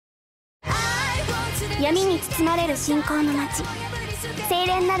闇に包まれる信仰の街、清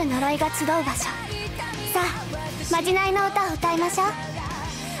廉なる呪いが集う場所。さあ、まじないの歌を歌いましょう。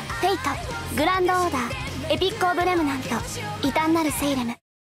フェイト、グランドオーダー、エピック・オブ・レムナント、異端なるセイレム。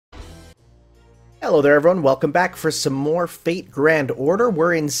Hello there, everyone. Welcome back for some more Fate Grand Order.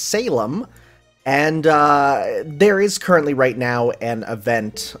 We're in Salem, and there is currently right now an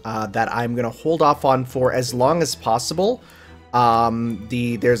event that I'm going to hold off on for as long as possible.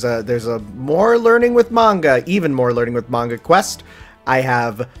 There's a more learning with manga, even more learning with manga quest. I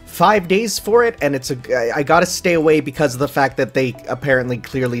have 5 days for it, and I gotta stay away because of the fact that they apparently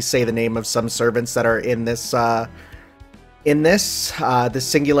clearly say the name of some servants that are in this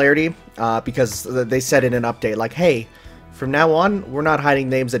singularity, because they said in an update, like, hey, from now on, we're not hiding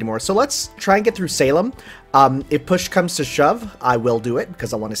names anymore. So let's try and get through Salem. If push comes to shove, I will do it,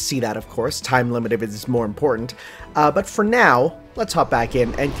 because I want to see that, of course. Time limit is more important. But for now, let's hop back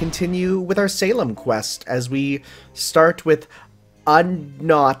in and continue with our Salem quest, as we start with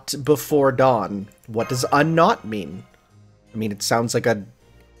unknot before dawn. What does unknot mean? I mean, it sounds like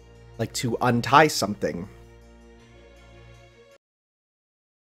to untie something.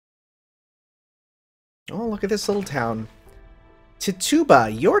 Oh, look at this little town. Tituba,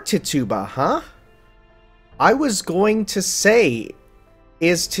 you're Tituba, huh? I was going to say,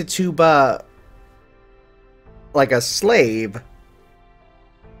 is Tituba like a slave?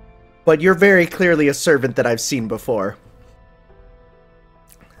 But you're very clearly a servant that I've seen before.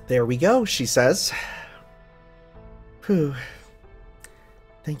 There we go, she says. Whew.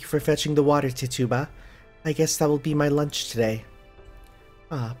 Thank you for fetching the water, Tituba. I guess that will be my lunch today.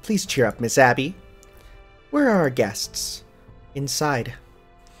 Ah, please cheer up, Miss Abby. Where are our guests? Inside.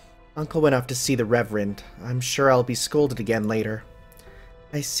 Uncle went off to see the Reverend. I'm sure I'll be scolded again later.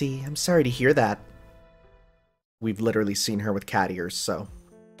 I see. I'm sorry to hear that. We've literally seen her with cat ears, so.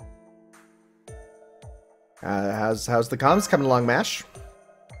 How's the comms coming along, Mash?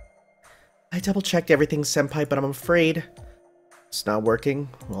 I double-checked everything, Senpai, but I'm afraid it's not working.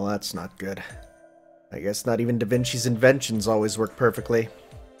 Well, that's not good. I guess not even Da Vinci's inventions always work perfectly.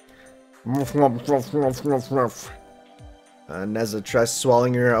 Neza, try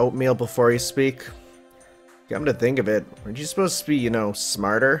swallowing your oatmeal before you speak. Come to think of it, aren't you supposed to be, you know,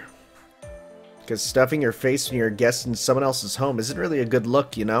 smarter? Because stuffing your face when you're a guest in someone else's home isn't really a good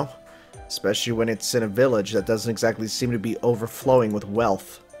look, you know? Especially when it's in a village that doesn't exactly seem to be overflowing with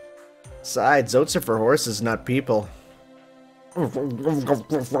wealth. Besides, oats are for horses, not people.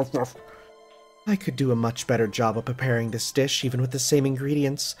 I could do a much better job of preparing this dish, even with the same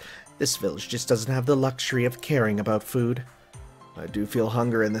ingredients. This village just doesn't have the luxury of caring about food. I do feel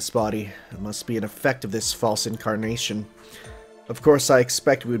hunger in this body. It must be an effect of this false incarnation. Of course, I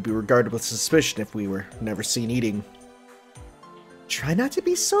expect we would be regarded with suspicion if we were never seen eating. Try not to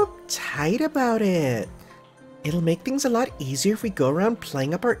be so tight about it. It'll make things a lot easier if we go around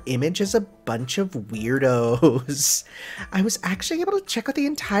playing up our image as a bunch of weirdos. I was actually able to check out the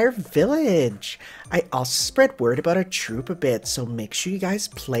entire village. I also spread word about our troop a bit, so make sure you guys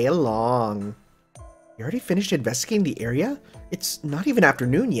play along. You already finished investigating the area? It's not even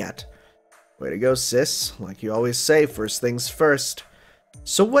afternoon yet. Way to go, sis. Like you always say, first things first.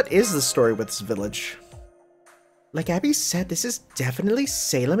 So what is the story with this village? Like Abby said, this is definitely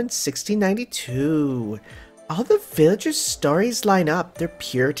Salem in 1692. All the villagers' stories line up. They're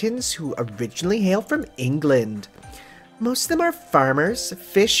Puritans who originally hail from England. Most of them are farmers,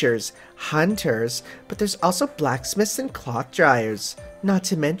 fishers, hunters, but there's also blacksmiths and cloth dryers. Not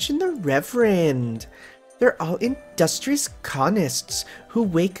to mention the Reverend. They're all industrious colonists who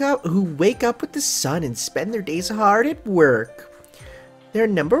wake up with the sun and spend their days hard at work. There are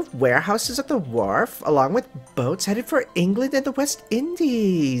a number of warehouses at the wharf, along with boats headed for England and the West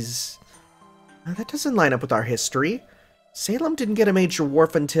Indies. Now, that doesn't line up with our history. Salem didn't get a major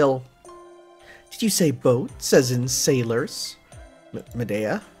wharf until... Did you say boats, as in sailors?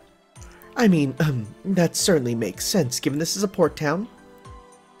 Medea? I mean, that certainly makes sense, given this is a port town.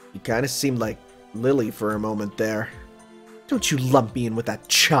 You kind of seemed like Lily for a moment there. Don't you lump me in with that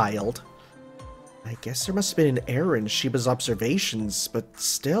child. I guess there must have been an error in Sheba's observations, but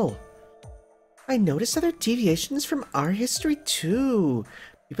still. I noticed other deviations from our history, too.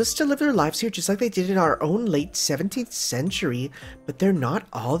 People still live their lives here just like they did in our own late 17th century, but they're not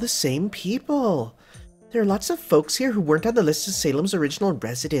all the same people. There are lots of folks here who weren't on the list of Salem's original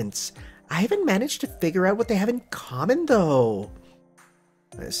residents. I haven't managed to figure out what they have in common, though.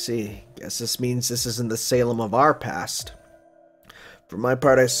 I see. Guess this means this isn't the Salem of our past. For my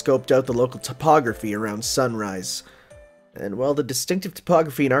part, I scoped out the local topography around sunrise. And while the distinctive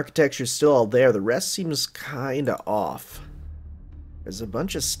topography and architecture is still all there, the rest seems kinda off. There's a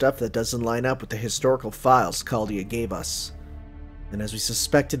bunch of stuff that doesn't line up with the historical files Caldia gave us. And as we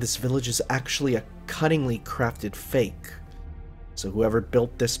suspected, this village is actually a cunningly crafted fake. So whoever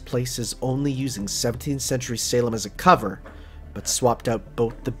built this place is only using 17th century Salem as a cover, but swapped out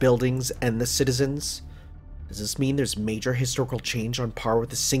both the buildings and the citizens. Does this mean there's major historical change on par with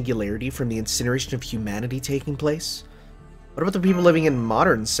the singularity from the incineration of humanity taking place? What about the people living in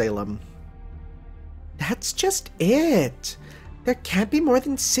modern Salem? That's just it. There can't be more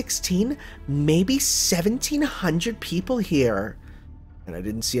than 16, maybe 1,700 people here. And I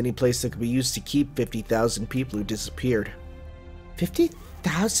didn't see any place that could be used to keep 50,000 people who disappeared.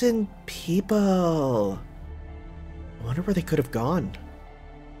 50,000 people. I wonder where they could have gone.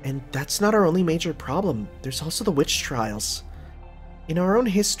 And that's not our only major problem. There's also the witch trials. In our own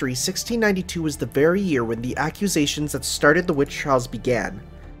history, 1692 was the very year when the accusations that started the witch trials began.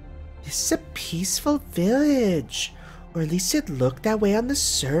 This is a peaceful village, or at least it looked that way on the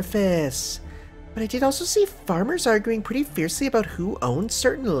surface. But I did also see farmers arguing pretty fiercely about who owned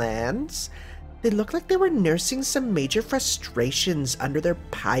certain lands. They looked like they were nursing some major frustrations under their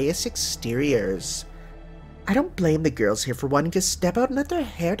pious exteriors. I don't blame the girls here for wanting to step out and let their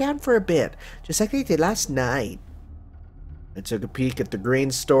hair down for a bit, just like they did last night. I took a peek at the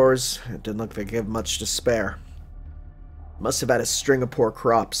grain stores. It didn't look like they had much to spare. Must have had a string of poor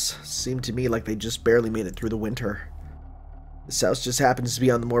crops. Seemed to me like they just barely made it through the winter. This house just happens to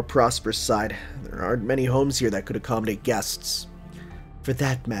be on the more prosperous side. There aren't many homes here that could accommodate guests. For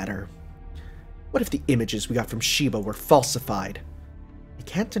that matter, what if the images we got from Sheba were falsified? I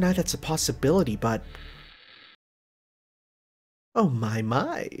can't deny that's a possibility, but... Oh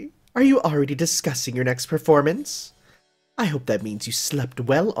my. Are you already discussing your next performance? I hope that means you slept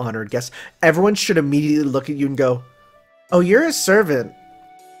well, honored guest. Everyone should immediately look at you and go, oh, you're a servant.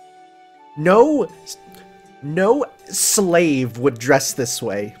 No slave would dress this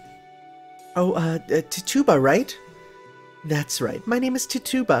way. Oh, Tituba, right? That's right. My name is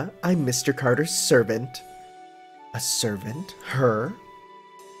Tituba. I'm Mr. Carter's servant. A servant? Her?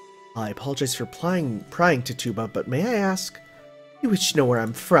 I apologize for prying, Tituba, but may I ask, you wish to know where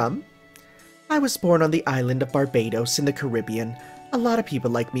I'm from? I was born on the island of Barbados in the Caribbean. A lot of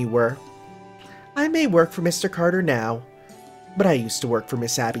people like me were. I may work for Mr. Carter now, but I used to work for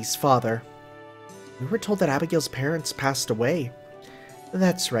Miss Abby's father. We were told that Abigail's parents passed away.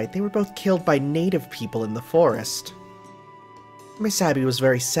 That's right, they were both killed by native people in the forest. Miss Abby was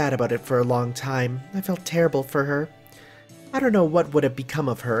very sad about it for a long time. I felt terrible for her. I don't know what would have become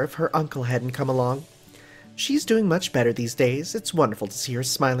of her if her uncle hadn't come along. She's doing much better these days. It's wonderful to see her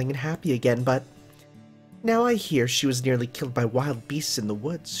smiling and happy again, but... now I hear she was nearly killed by wild beasts in the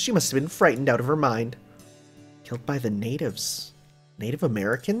woods. She must have been frightened out of her mind. Killed by the natives? Native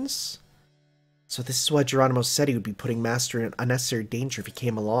Americans? So this is why Geronimo said he would be putting Master in unnecessary danger if he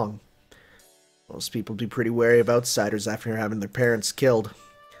came along. Most people be pretty wary of outsiders after having their parents killed.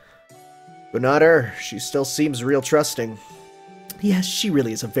 But not her. She still seems real trusting. Yes, she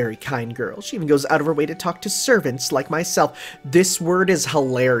really is a very kind girl. She even goes out of her way to talk to servants like myself. This word is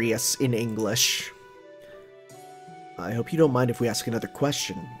hilarious in English. I hope you don't mind if we ask another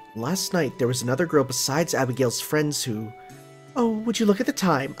question. Last night, there was another girl besides Abigail's friends who... Oh, would you look at the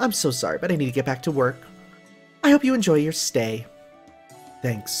time? I'm so sorry, but I need to get back to work. I hope you enjoy your stay.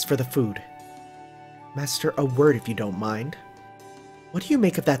 Thanks for the food. Master, a word if you don't mind. What do you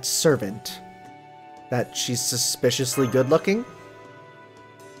make of that servant? That she's suspiciously good-looking?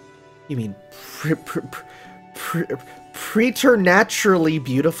 You mean preternaturally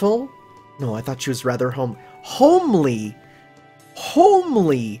beautiful? No, I thought she was rather homely.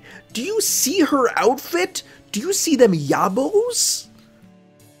 Homely! Do you see her outfit? Do you see them yabos?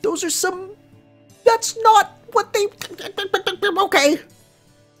 Those are some... That's not what they... Okay.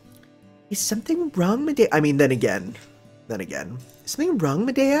 Is something wrong, Medea? I mean, then again. Is something wrong,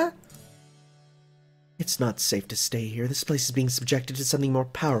 Medea? It's not safe to stay here. This place is being subjected to something more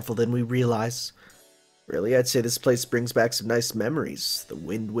powerful than we realize. Really, I'd say this place brings back some nice memories. The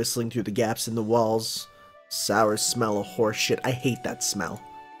wind whistling through the gaps in the walls. Sour smell of horse shit. I hate that smell.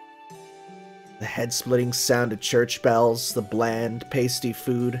 The head-splitting sound of church bells, the bland, pasty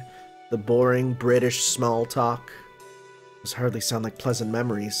food, the boring British small talk. Those hardly sound like pleasant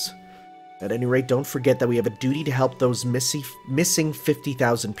memories. At any rate, don't forget that we have a duty to help those missing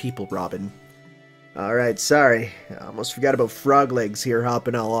 50,000 people, Robin. Alright, sorry. I almost forgot about Frog Legs here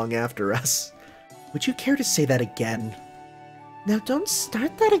hopping along after us. Would you care to say that again? Now don't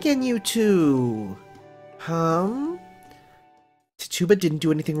start that again, you two. Tituba didn't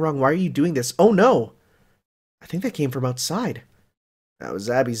do anything wrong. Why are you doing this? Oh no! I think that came from outside. That was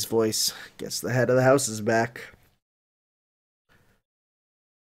Abby's voice. Guess the head of the house is back.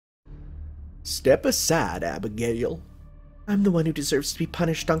 Step aside, Abigail. I'm the one who deserves to be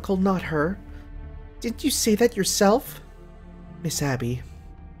punished, Uncle, not her. Didn't you say that yourself? Miss Abby.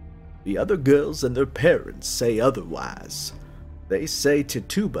 The other girls and their parents say otherwise. They say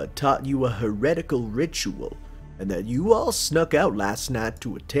Tituba taught you a heretical ritual, and that you all snuck out last night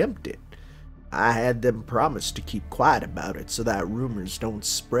to attempt it. I had them promise to keep quiet about it so that rumors don't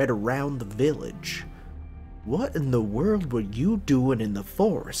spread around the village. What in the world were you doing in the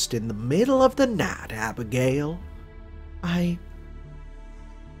forest in the middle of the night, Abigail?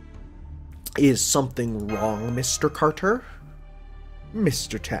 Is something wrong, Mr. Carter?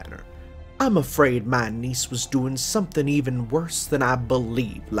 Mr. Tanner, I'm afraid my niece was doing something even worse than I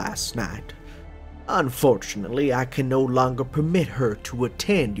believed last night. Unfortunately, I can no longer permit her to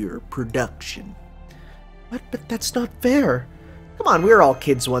attend your production. What? But that's not fair. Come on, we were all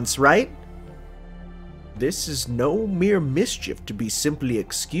kids once, right? This is no mere mischief to be simply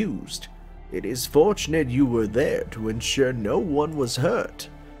excused. It is fortunate you were there to ensure no one was hurt.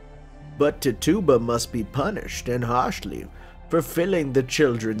 But Tituba must be punished, and harshly, for filling the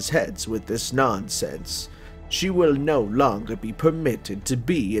children's heads with this nonsense. She will no longer be permitted to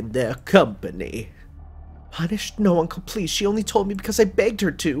be in their company. Punished? No, Uncle, please. She only told me because I begged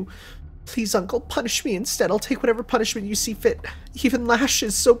her to. Please, Uncle, punish me instead. I'll take whatever punishment you see fit. Even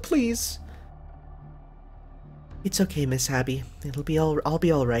lashes, so please. It's okay, Miss Abby. I'll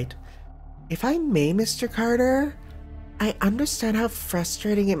be all right. If I may, Mr. Carter, I understand how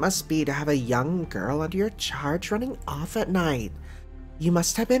frustrating it must be to have a young girl under your charge running off at night. You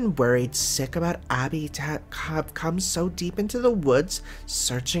must have been worried sick about Abby to have come so deep into the woods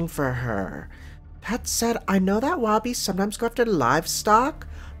searching for her. That said, I know that wallabies sometimes go after livestock,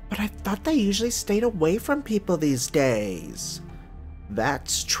 but I thought they usually stayed away from people these days.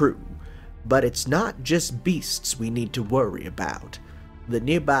 That's true, but it's not just beasts we need to worry about. The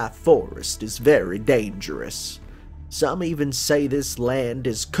nearby forest is very dangerous. Some even say this land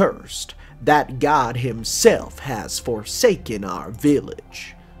is cursed, that God himself has forsaken our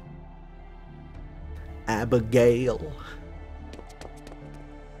village. Abigail.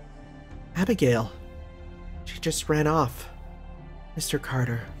 Abigail. She just ran off. Mr.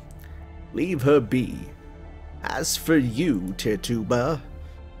 Carter. Leave her be. As for you, Tituba,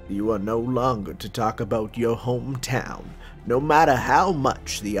 you are no longer to talk about your hometown, no matter how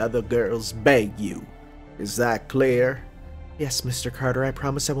much the other girls beg you. Is that clear? Yes, Mr. Carter, I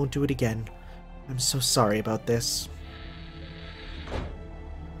promise I won't do it again. I'm so sorry about this.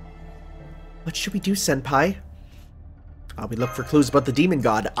 What should we do, Senpai? We look for clues about the demon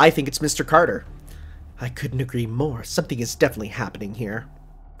god. I think it's Mr. Carter. I couldn't agree more. Something is definitely happening here.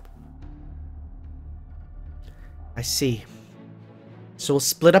 I see. So we'll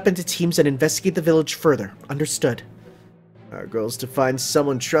split up into teams and investigate the village further. Understood. Our goal is to find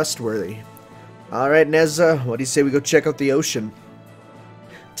someone trustworthy. Alright, Nezza, what do you say we go check out the ocean?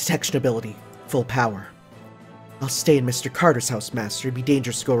 Detection ability. Full power. I'll stay in Mr. Carter's house, Master. It'd be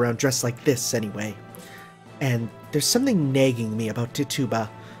dangerous to go around dressed like this anyway. And there's something nagging me about Tituba.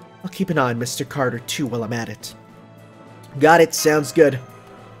 I'll keep an eye on Mr. Carter too while I'm at it. Got it, sounds good.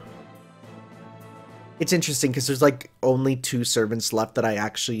 It's interesting because there's like only 2 servants left that I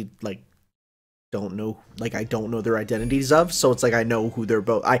actually don't know, I don't know their identities of, so it's like I know who they're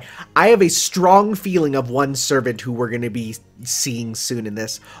both. I have a strong feeling of one servant who we're going to be seeing soon in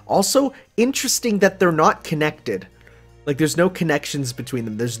this. Also, interesting that they're not connected. Like, there's no connections between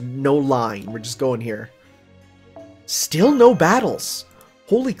them. There's no line. We're just going here. Still no battles.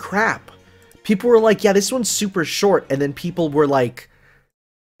 Holy crap. People were like, yeah, this one's super short, and then people were like,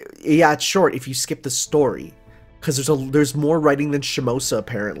 yeah, it's short if you skip the story. Because there's more writing than Shimosa,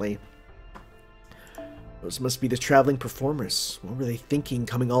 apparently. Those must be the traveling performers. What were they thinking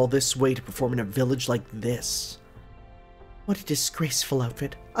coming all this way to perform in a village like this? What a disgraceful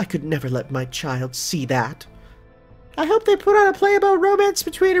outfit. I could never let my child see that. I hope they put on a play about romance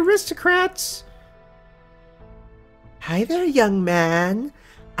between aristocrats. Hi there, young man.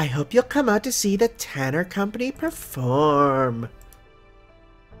 I hope you'll come out to see the Tanner Company perform.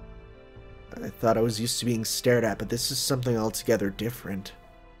 I thought I was used to being stared at, but this is something altogether different.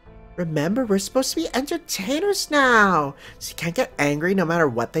 Remember, we're supposed to be entertainers now, so you can't get angry no matter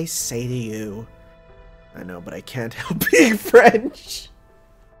what they say to you. I know, but I can't help being French.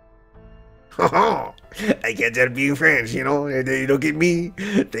 I can't help being French, you know? They look at me,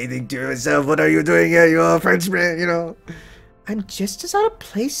 they think to themselves, what are you doing here, you a Frenchman, you know? I'm just as out of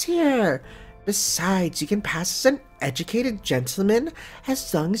place here. Besides, you can pass as an educated gentleman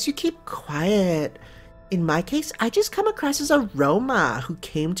as long as you keep quiet. In my case, I just come across as a Roma who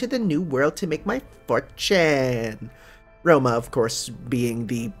came to the New World to make my fortune. Roma, of course, being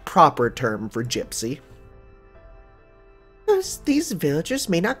the proper term for gypsy. These villagers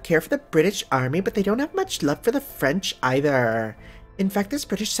may not care for the British army, but they don't have much love for the French either. In fact, this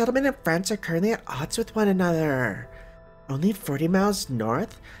British settlement and France are currently at odds with one another. Only 40 miles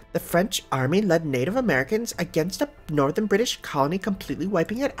north, the French army led Native Americans against a northern British colony, completely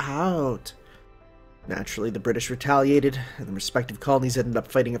wiping it out. Naturally, the British retaliated, and the respective colonies ended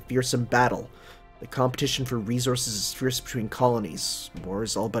up fighting a fearsome battle. The competition for resources is fierce between colonies. War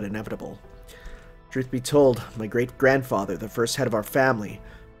is all but inevitable. Truth be told, my great-grandfather, the first head of our family,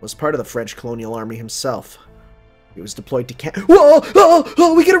 was part of the French colonial army himself. He was deployed to Canada. Whoa!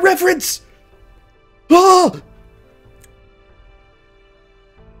 Oh, we get a reference! Oh!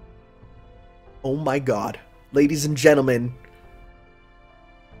 Oh my god. Ladies and gentlemen,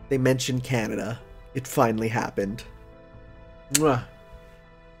 they mentioned Canada. It finally happened. Mwah.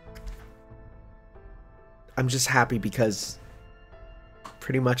 I'm just happy because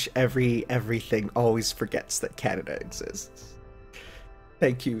pretty much everything always forgets that Canada exists.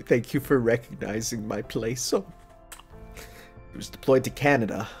 Thank you for recognizing my place. Oh. He was deployed to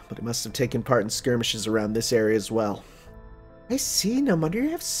Canada, but he must have taken part in skirmishes around this area as well. I see, no wonder you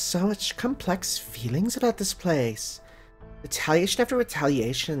have so much complex feelings about this place. Retaliation after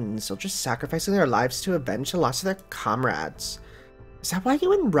retaliation, soldiers sacrificing their lives to avenge the loss of their comrades. Is that why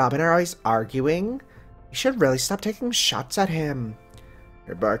you and Robin are always arguing? You should really stop taking shots at him.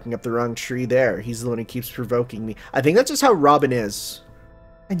 You're barking up the wrong tree there. He's the one who keeps provoking me. I think that's just how Robin is.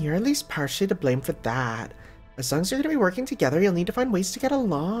 And you're at least partially to blame for that. As long as you're going to be working together, you'll need to find ways to get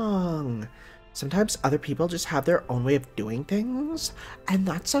along. Sometimes other people just have their own way of doing things, and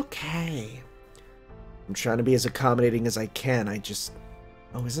that's okay. I'm trying to be as accommodating as I can.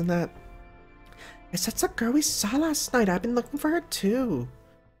 Oh, isn't that... Yes, that's a girl we saw last night. I've been looking for her too.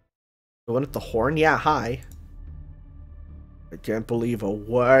 The one with the horn? Yeah, hi. I can't believe a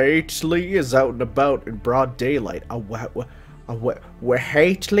Whiteley is out and about in broad daylight. A Whiteley?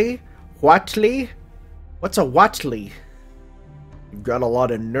 Whatley? What's a Whatley? You've got a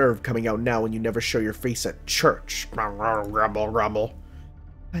lot of nerve coming out now when you never show your face at church. Grumble, grumble.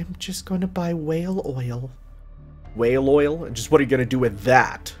 I'm just going to buy whale oil. Whale oil? And just what are you going to do with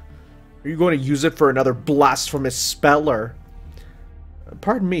that? Are you going to use it for another blasphemous spell, or...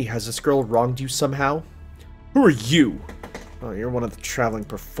 Pardon me, has this girl wronged you somehow? Who are you? Oh, you're one of the traveling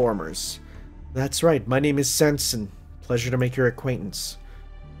performers. That's right, my name is Sanson. Pleasure to make your acquaintance.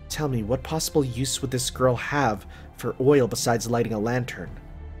 Tell me, what possible use would this girl have for oil besides lighting a lantern?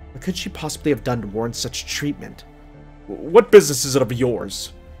 What could she possibly have done to warrant such treatment? What business is it of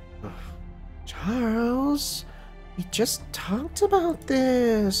yours? Charles, we just talked about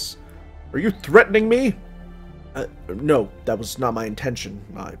this. Are you threatening me? No, that was not my intention.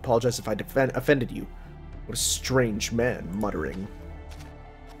 I apologize if I offended you. What a strange man, muttering.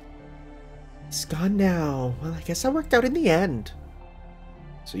 He's gone now. Well, I guess that worked out in the end.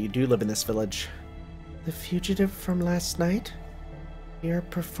 So you do live in this village. The fugitive from last night? You're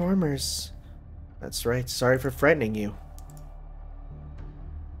performers. That's right, sorry for frightening you.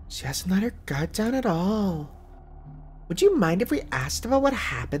 She hasn't let her guard down at all. Would you mind if we asked about what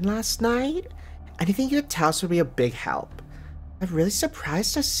happened last night? Anything you could tell us would be a big help. I'm really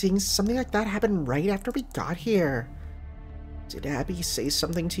surprised us seeing something like that happen right after we got here. Did Abby say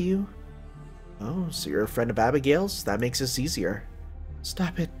something to you? Oh, so you're a friend of Abigail's? That makes this easier.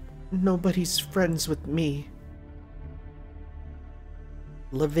 Stop it. Nobody's friends with me.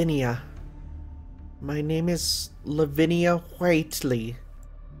 Lavinia. My name is Lavinia Whiteley.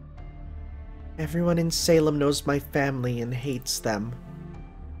 Everyone in Salem knows my family and hates them.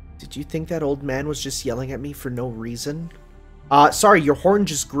 Did you think that old man was just yelling at me for no reason? Sorry, your horn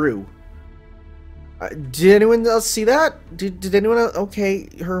just grew. Did anyone else see that? Did anyone else? Okay,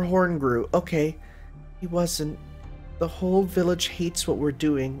 her horn grew. Okay. He wasn't. The whole village hates what we're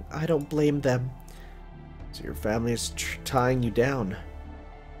doing. I don't blame them. So your family is tying you down.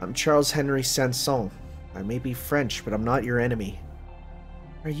 I'm Charles Henry Sanson. I may be French, but I'm not your enemy.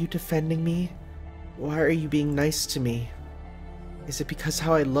 Are you defending me? Why are you being nice to me? Is it because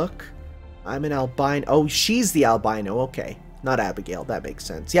how I look? I'm an albino. Oh, she's the albino. Okay. Not Abigail. That makes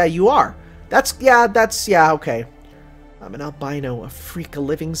sense. Yeah, you are. Yeah, okay. I'm an albino, a freak, a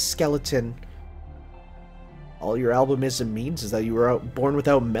living skeleton. All your albinism means is that you were born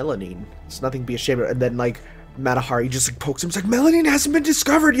without melanin. It's nothing to be ashamed of. And then, like, Matahari just, like, pokes him. He's like, melanin hasn't been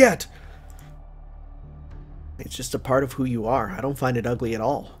discovered yet! It's just a part of who you are. I don't find it ugly at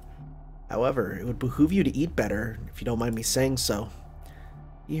all. However, it would behoove you to eat better, if you don't mind me saying so.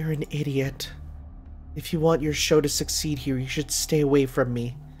 You're an idiot. If you want your show to succeed here, you should stay away from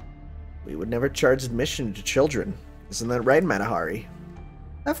me. We would never charge admission to children. Isn't that right, Matahari?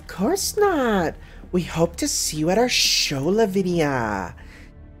 Of course not. We hope to see you at our show, Lavinia.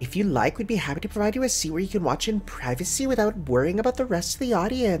 If you like, we'd be happy to provide you a seat where you can watch in privacy without worrying about the rest of the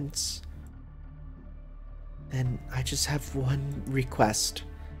audience. Then I just have one request.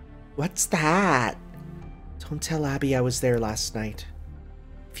 What's that? Don't tell Abby I was there last night.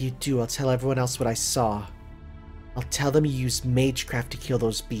 If you do, I'll tell everyone else what I saw. I'll tell them you used magecraft to kill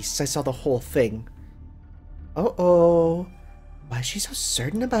those beasts. I saw the whole thing. Uh-oh. Why is she so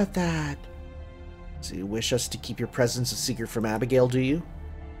certain about that? So you wish us to keep your presence a secret from Abigail, do you?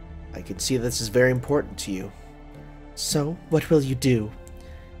 I can see this is very important to you. So, what will you do?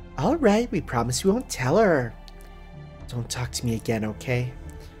 Alright, we promise we won't tell her. Don't talk to me again, okay?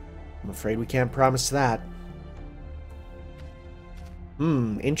 I'm afraid we can't promise that.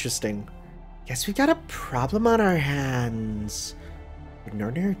 Interesting. Guess we got a problem on our hands. Would an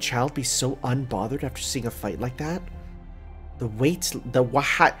ordinary child be so unbothered after seeing a fight like that? Is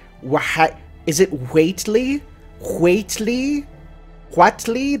it Waitley? Waitley?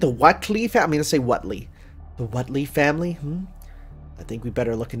 Whatley? The Whatley family? I'm going to say Whatley. The Whatley family? I think we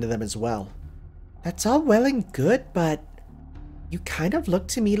better look into them as well. That's all well and good, but you kind of looked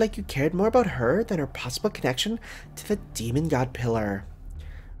to me like you cared more about her than her possible connection to the demon god pillar.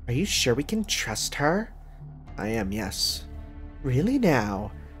 Are you sure we can trust her? I am, yes. Really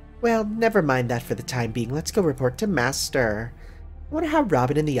now? Well, never mind that for the time being. Let's go report to Master. I wonder how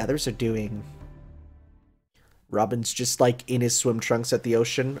Robin and the others are doing. Robin's just like in his swim trunks at the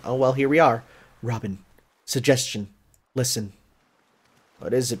ocean. Oh, well, here we are. Robin, suggestion. Listen.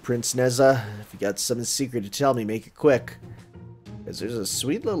 What is it, Prince Neza? If you got something secret to tell me, make it quick. Because there's a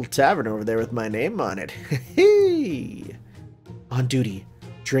sweet little tavern over there with my name on it. Hey! On duty.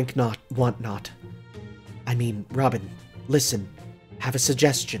 Drink not, want not. I mean, Robin, listen. Have a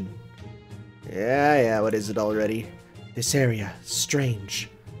suggestion. Yeah, what is it already? This area, strange,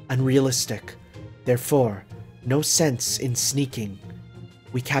 unrealistic. Therefore, no sense in sneaking.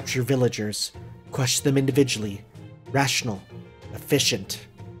 We capture villagers, crush them individually, rational, efficient.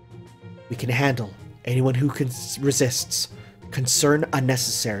 We can handle anyone who resists. Concern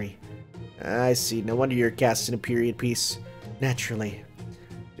unnecessary. I see. No wonder you're casting a period piece. Naturally.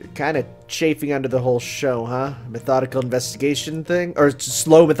 You're kind of chafing under the whole show, huh? Methodical investigation thing? Or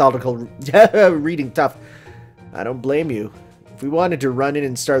slow methodical reading tough. I don't blame you. If we wanted to run in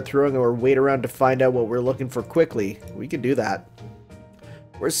and start throwing or wait around to find out what we're looking for quickly, we could do that.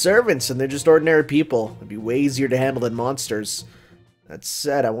 We're servants and they're just ordinary people. It'd be way easier to handle than monsters. That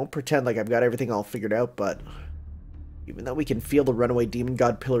said, I won't pretend like I've got everything all figured out, but even though we can feel the runaway demon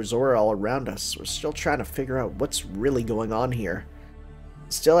god pillar's aura all around us, we're still trying to figure out what's really going on here.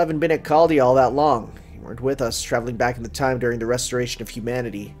 Still haven't been at Caldy all that long. You weren't with us, traveling back in the time during the restoration of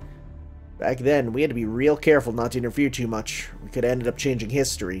humanity. Back then, we had to be real careful not to interfere too much. We could have ended up changing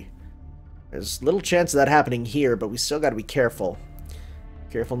history. There's little chance of that happening here, but we still gotta be careful.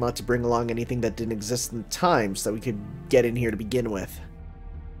 Careful not to bring along anything that didn't exist in the times that we could get in here to begin with.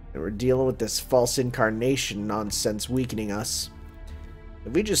 And we're dealing with this false incarnation nonsense weakening us.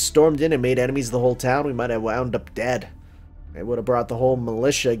 If we just stormed in and made enemies of the whole town, we might have wound up dead. It would have brought the whole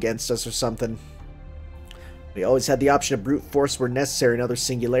militia against us or something. We always had the option of brute force where necessary in other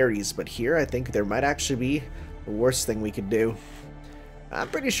singularities, but here I think there might actually be the worst thing we could do. I'm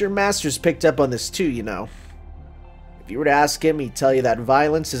pretty sure Master's picked up on this too, you know. If you were to ask him, he'd tell you that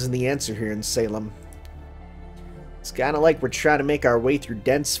violence isn't the answer here in Salem. It's kind of like we're trying to make our way through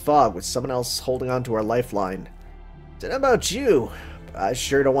dense fog with someone else holding on to our lifeline. Don't know about you, but I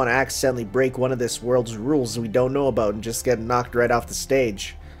sure don't want to accidentally break one of this world's rules we don't know about and just get knocked right off the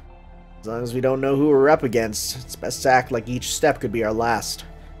stage. As long as we don't know who we're up against, it's best to act like each step could be our last.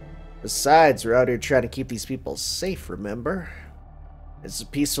 Besides, we're out here trying to keep these people safe, remember? It's a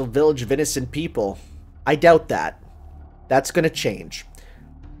peaceful village of innocent people. I doubt that. That's gonna change.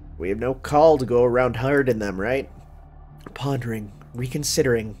 We have no call to go around herding them, right? Pondering,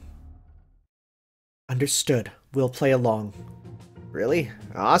 reconsidering. Understood. We'll play along. Really?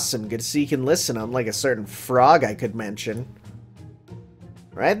 Awesome. Good to see you can listen, unlike a certain frog I could mention.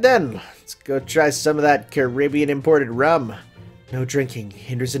 Right then, let's go try some of that Caribbean imported rum. No drinking.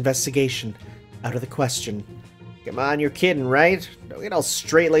 Hinders investigation. Out of the question. Come on, you're kidding, right? Don't get all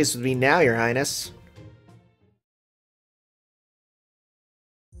straight-laced with me now, Your Highness.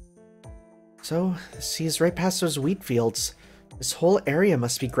 So, the sea is right past those wheat fields. This whole area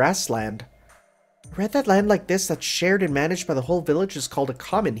must be grassland. I read that land like this that's shared and managed by the whole village is called a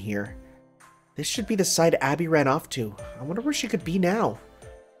common here. This should be the side Abby ran off to. I wonder where she could be now.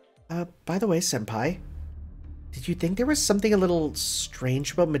 By the way, Senpai, did you think there was something a little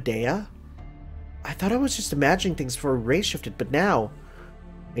strange about Medea? I thought I was just imagining things before Ray shifted, but now...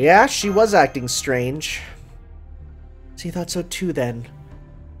 Yeah, she was acting strange. So you thought so too, then.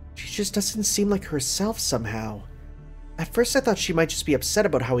 She just doesn't seem like herself somehow. At first I thought she might just be upset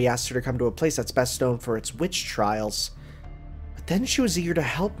about how he asked her to come to a place that's best known for its witch trials. But then she was eager to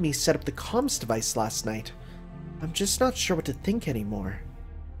help me set up the comms device last night. I'm just not sure what to think anymore.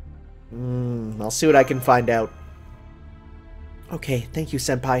 I'll see what I can find out. Okay, thank you,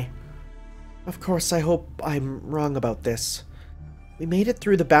 Senpai. Of course, I hope I'm wrong about this. We made it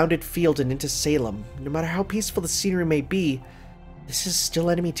through the bounded field and into Salem. No matter how peaceful the scenery may be, this is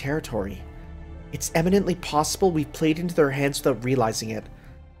still enemy territory. It's eminently possible we've played into their hands without realizing it.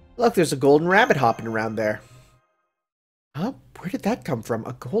 Look, there's a golden rabbit hopping around there. Huh? Where did that come from?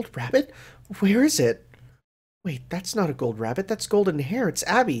 A gold rabbit? Where is it? Wait, that's not a gold rabbit. That's golden hair. It's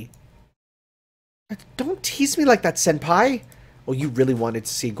Abby. Don't tease me like that, Senpai. Oh, you really wanted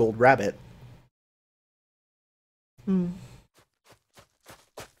to see a gold rabbit.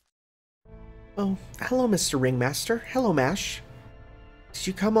 Oh, hello, Mr. Ringmaster. Hello, Mash. Did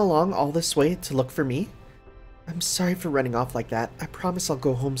you come along all this way to look for me? I'm sorry for running off like that. I promise I'll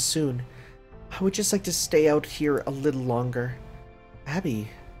go home soon. I would just like to stay out here a little longer. Abby,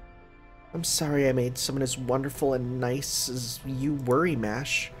 I'm sorry I made someone as wonderful and nice as you worry,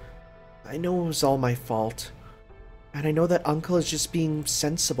 Mash. I know it was all my fault. And I know that Uncle is just being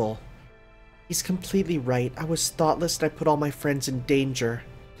sensible. He's completely right. I was thoughtless and I put all my friends in danger.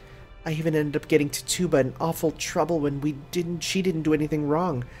 I even ended up getting Tituba in awful trouble when she didn't do anything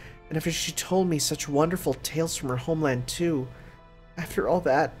wrong. And after she told me such wonderful tales from her homeland too. After all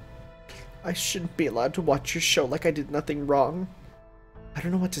that, I shouldn't be allowed to watch your show like I did nothing wrong. I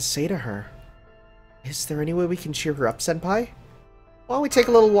don't know what to say to her. Is there any way we can cheer her up, Senpai? Why don't we take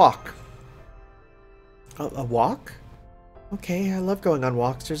a little walk? A walk? Okay, I love going on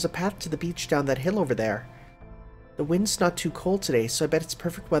walks. There's a path to the beach down that hill over there. The wind's not too cold today, so I bet it's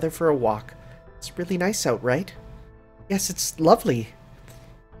perfect weather for a walk. It's really nice out, right? Yes, it's lovely.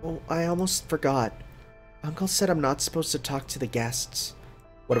 Oh, I almost forgot. Uncle said I'm not supposed to talk to the guests.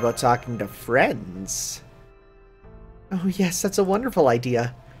 What about talking to friends? Oh yes, that's a wonderful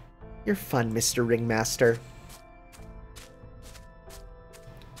idea. You're fun, Mr. Ringmaster.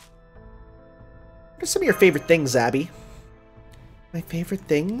 What are some of your favorite things, Abby? My favorite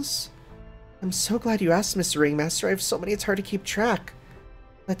things? I'm so glad you asked, Mr. Ringmaster. I have so many it's hard to keep track.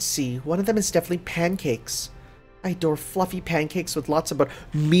 Let's see, one of them is definitely pancakes. I adore fluffy pancakes with lots of butter.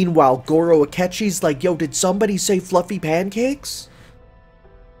 Meanwhile, Goro Akechi's like, yo, did somebody say fluffy pancakes?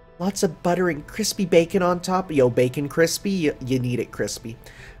 Lots of butter and crispy bacon on top. Yo, bacon crispy, you need it crispy.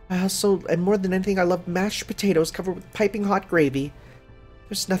 I also, and more than anything, I love mashed potatoes covered with piping hot gravy.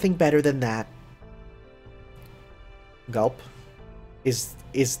 There's nothing better than that. Gulp. Is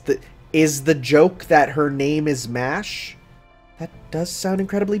the joke that her name is Mash? That does sound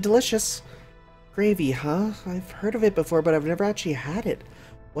incredibly delicious. Gravy, huh? I've heard of it before, but I've never actually had it.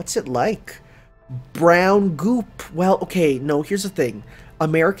 What's it like? Brown goop. Well, okay, no, here's the thing.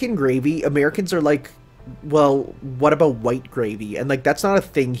 American gravy, Americans are like, well, what about white gravy? And like, that's not a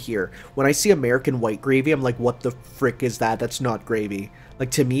thing here. When I see American white gravy, I'm like, what the frick is that? That's not gravy.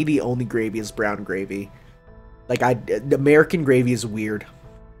 Like, to me, the only gravy is brown gravy. Like, American gravy is weird.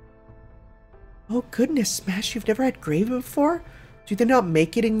 Oh goodness, Smash, you've never had gravy before? Do they not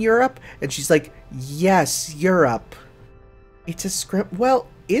make it in Europe? And she's like, yes, Europe. It's a script. Well,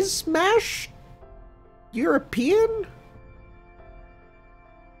 is Smash European?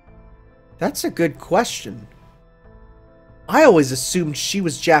 That's a good question. I always assumed she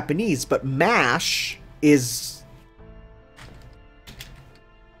was Japanese, but Mash is...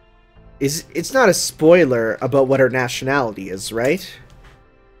 It's not a spoiler about what her nationality is, right?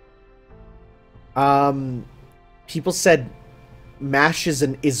 People said Mash is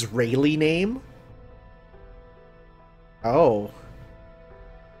an Israeli name. Oh.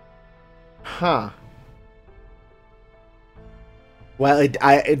 Huh. Well,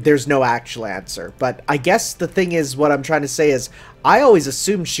 there's no actual answer, but I guess the thing is, what I'm trying to say is, I always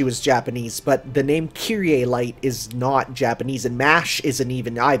assumed she was Japanese, but the name Kyrie Light is not Japanese, and Mash isn't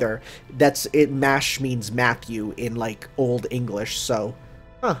even either. That's it. Mash means Matthew in, like, Old English, so...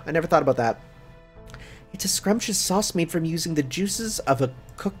 Huh, I never thought about that. It's a scrumptious sauce made from using the juices of a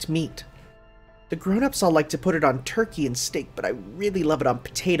cooked meat. The grown-ups all like to put it on turkey and steak, but I really love it on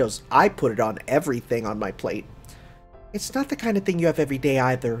potatoes. I put it on everything on my plate. It's not the kind of thing you have every day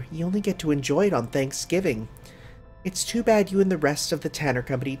either. You only get to enjoy it on Thanksgiving. It's too bad you and the rest of the Tanner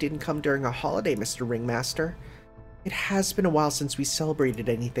Company didn't come during a holiday, Mr. Ringmaster. It has been a while since we celebrated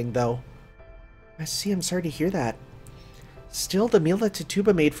anything, though. I see, I'm sorry to hear that. Still, the meal that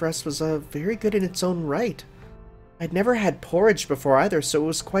Tituba made for us was very good in its own right. I'd never had porridge before either, so it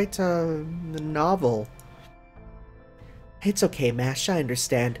was quite novel. It's okay, Mash, I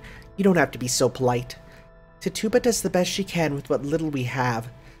understand. You don't have to be so polite. Tituba does the best she can with what little we have,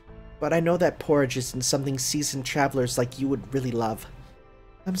 but I know that porridge isn't something seasoned travelers like you would really love.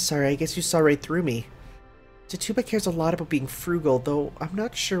 I'm sorry, I guess you saw right through me. Tituba cares a lot about being frugal, though I'm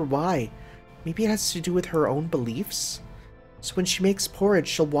not sure why. Maybe it has to do with her own beliefs? So when she makes porridge,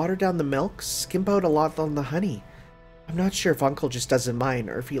 she'll water down the milk, skimp out a lot on the honey. I'm not sure if Uncle just doesn't mind,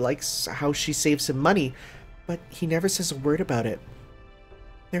 or if he likes how she saves him money, but he never says a word about it.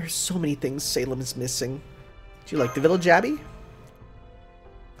 There are so many things Salem is missing. Do you like the village, Abby?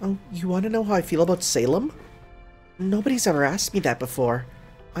 Oh, you want to know how I feel about Salem? Nobody's ever asked me that before.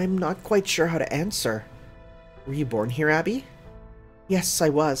 I'm not quite sure how to answer. Were you born here, Abby? Yes, I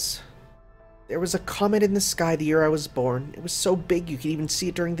was. There was a comet in the sky the year I was born. It was so big you could even see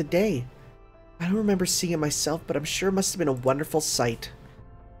it during the day. I don't remember seeing it myself, but I'm sure it must have been a wonderful sight.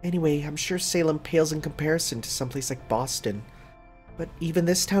 Anyway, I'm sure Salem pales in comparison to someplace like Boston. But even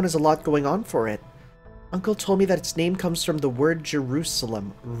this town has a lot going on for it. Uncle told me that its name comes from the word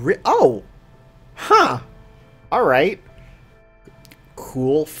Jerusalem. Oh! Huh! Alright.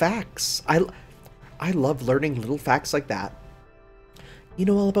 Cool facts. I love learning little facts like that. You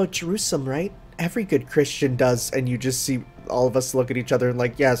know all about Jerusalem, right? Every good Christian does, and you just see all of us look at each other and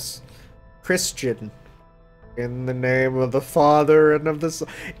like, yes, Christian. In the name of the Father and of the Son.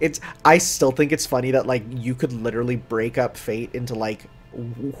 I still think it's funny that, like, you could literally break up Fate into, like,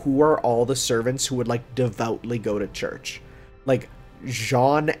 who are all the servants who would, like, devoutly go to church. Like,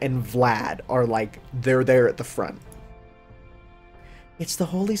 Jean and Vlad are, like, they're there at the front. It's the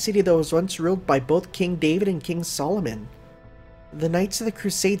holy city that was once ruled by both King David and King Solomon. The Knights of the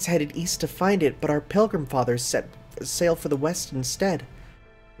Crusades headed east to find it, but our Pilgrim Fathers set sail for the west instead.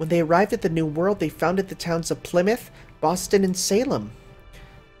 When they arrived at the New World, they founded the towns of Plymouth, Boston, and Salem.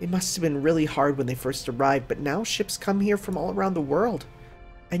 It must have been really hard when they first arrived, but now ships come here from all around the world.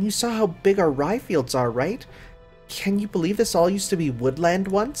 And you saw how big our rye fields are, right? Can you believe this all used to be woodland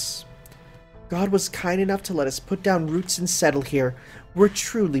once? God was kind enough to let us put down roots and settle here. We're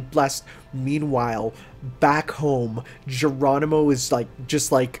truly blessed. Meanwhile, back home, Geronimo is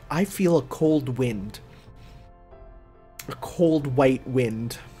just like, I feel a cold wind. A cold white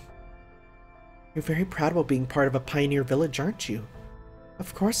wind. You're very proud about being part of a pioneer village, aren't you?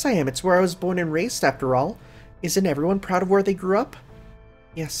 Of course I am. It's where I was born and raised, after all. Isn't everyone proud of where they grew up?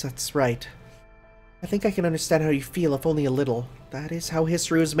 Yes, that's right. I think I can understand how you feel, if only a little. That is how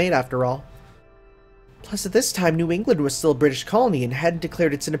history was made, after all. Plus, at this time, New England was still a British colony and hadn't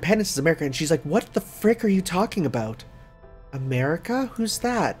declared its independence as America, and she's like, what the frick are you talking about? America? Who's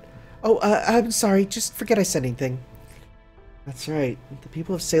that? Oh, I'm sorry, just forget I said anything. That's right, the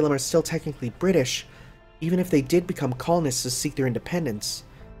people of Salem are still technically British, even if they did become colonists to seek their independence.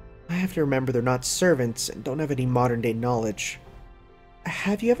 I have to remember they're not servants and don't have any modern-day knowledge.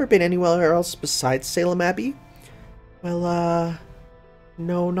 Have you ever been anywhere else besides Salem, Abby? Well,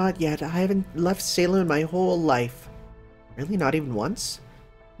 no, not yet. I haven't left Salem in my whole life. Really? Not even once?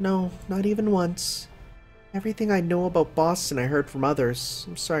 No, not even once. Everything I know about Boston I heard from others.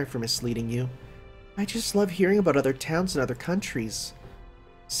 I'm sorry for misleading you. I just love hearing about other towns and other countries.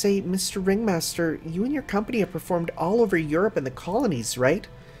 Say, Mr. Ringmaster, you and your company have performed all over Europe and the colonies, right?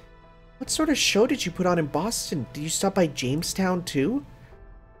 What sort of show did you put on in Boston? Did you stop by Jamestown, too?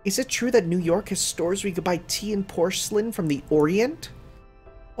 Is it true that New York has stores where you could buy tea and porcelain from the Orient?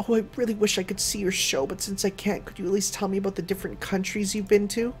 Oh, I really wish I could see your show, but since I can't, could you at least tell me about the different countries you've been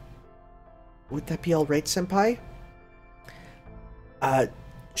to? Would that be alright, Senpai?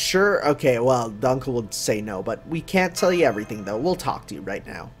 Sure, okay, well, the uncle would say no, but we can't tell you everything, though. We'll talk to you right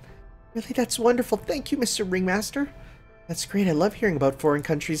now. Really, that's wonderful. Thank you, Mr. Ringmaster. That's great. I love hearing about foreign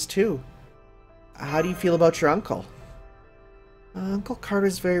countries, too. How do you feel about your uncle? Uncle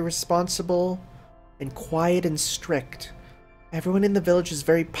Carter's very responsible and quiet and strict. Everyone in the village is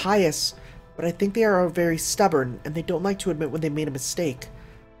very pious, but I think they are very stubborn, and they don't like to admit when they made a mistake.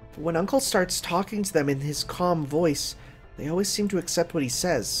 But when Uncle starts talking to them in his calm voice, they always seem to accept what he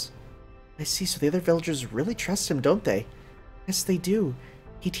says. I see, so the other villagers really trust him, don't they? Yes, they do.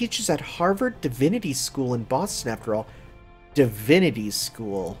 He teaches at Harvard Divinity School in Boston, after all. Divinity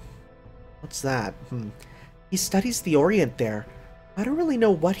School? What's that? He studies the Orient there. I don't really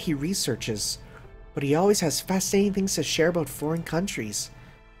know what he researches, but he always has fascinating things to share about foreign countries.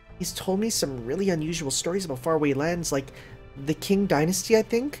 He's told me some really unusual stories about faraway lands, like the Qing Dynasty, I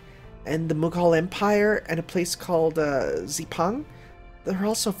think, and the Mughal Empire, and a place called Zipang. They're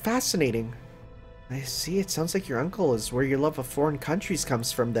also fascinating. I see, it sounds like your uncle is where your love of foreign countries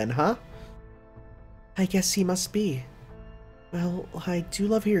comes from then, huh? I guess he must be. Well, I do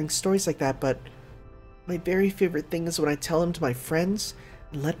love hearing stories like that, but my very favorite thing is when I tell them to my friends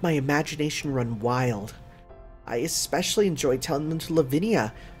and let my imagination run wild. I especially enjoy telling them to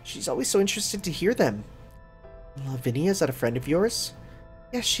Lavinia. She's always so interested to hear them. Lavinia, is that a friend of yours?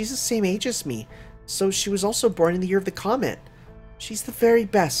 Yes, she's the same age as me, so she was also born in the year of the comet. She's the very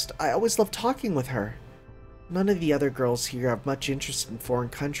best. I always love talking with her. None of the other girls here have much interest in foreign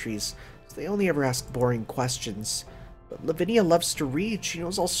countries, so they only ever ask boring questions. But Lavinia loves to read. She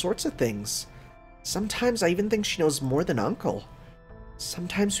knows all sorts of things. Sometimes I even think she knows more than Uncle.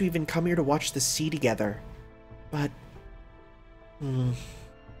 Sometimes we even come here to watch the sea together. But...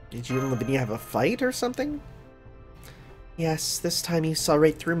 did you and Lavinia have a fight or something? Yes, this time you saw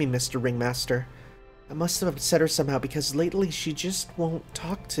right through me, Mr. Ringmaster. I must have upset her somehow because lately she just won't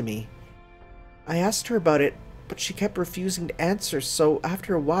talk to me. I asked her about it, but she kept refusing to answer, so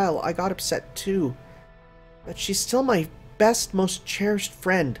after a while I got upset too. But she's still my best, most cherished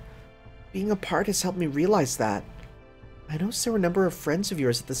friend. Being apart has helped me realize that. I noticed there were a number of friends of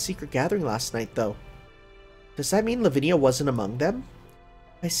yours at the secret gathering last night, though. Does that mean Lavinia wasn't among them?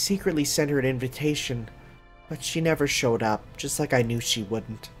 I secretly sent her an invitation, but she never showed up, just like I knew she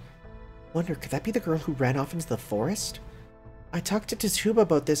wouldn't. Wonder, could that be the girl who ran off into the forest? I talked to Tituba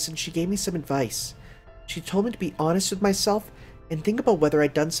about this and she gave me some advice. She told me to be honest with myself and think about whether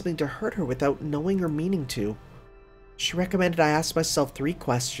I'd done something to hurt her without knowing or meaning to. She recommended I ask myself 3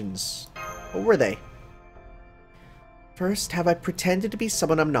 questions. What were they? First, have I pretended to be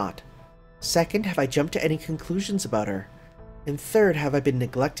someone I'm not? Second, have I jumped to any conclusions about her? And third, have I been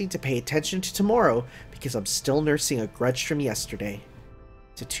neglecting to pay attention to tomorrow because I'm still nursing a grudge from yesterday?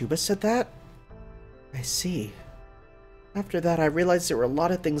 Tituba said that? I see. After that, I realized there were a lot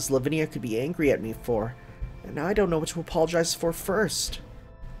of things Lavinia could be angry at me for, and now I don't know what to apologize for first.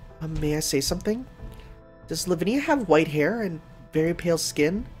 May I say something? Does Lavinia have white hair and very pale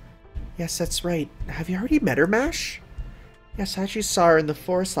skin? Yes, that's right. Have you already met her, Mash? Yes, I actually saw her in the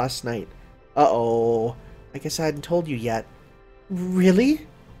forest last night. Uh-oh. I guess I hadn't told you yet. Really?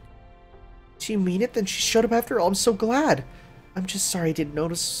 Do you mean it? Then she showed up after all. I'm so glad. I'm just sorry I didn't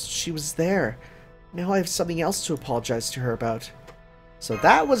notice she was there. Now I have something else to apologize to her about. So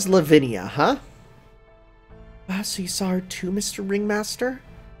that was Lavinia, huh? Wow, so you saw her too, Mr. Ringmaster?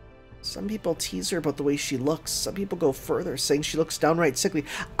 Some people tease her about the way she looks. Some people go further, saying she looks downright sickly.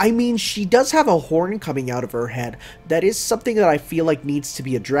 I mean, she does have a horn coming out of her head. That is something that I feel like needs to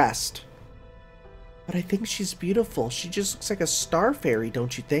be addressed. But I think she's beautiful. She just looks like a star fairy,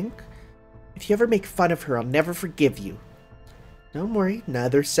 don't you think? If you ever make fun of her, I'll never forgive you. Don't worry,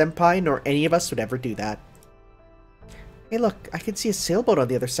 neither Senpai nor any of us would ever do that. Hey look, I can see a sailboat on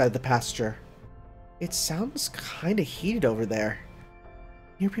the other side of the pasture. It sounds kinda heated over there.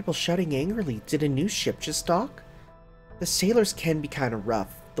 I hear people shouting angrily. Did a new ship just dock? The sailors can be kinda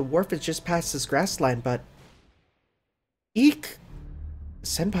rough. The wharf is just past this grass line, but... Eek!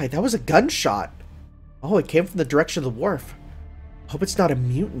 Senpai, that was a gunshot! Oh, it came from the direction of the wharf. Hope it's not a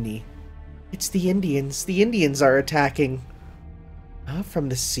mutiny. It's the Indians. The Indians are attacking. From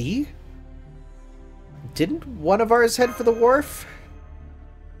the sea? Didn't one of ours head for the wharf?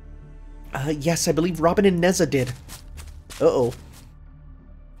 Yes, I believe Robin and Neza did. Uh-oh.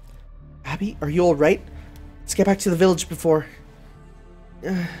 Abby, are you alright? Let's get back to the village before...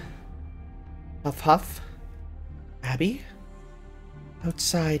 Huff huff. Abby?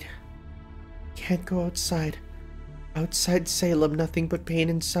 Outside. Can't go outside. Outside Salem, nothing but pain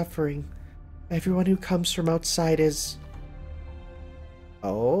and suffering. Everyone who comes from outside is...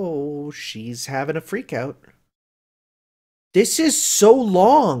 Oh, she's having a freak out. This is so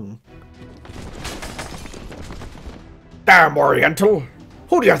long. Damn Oriental!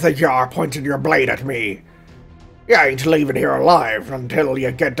 Who do you think you are pointing your blade at me? You ain't leaving here alive until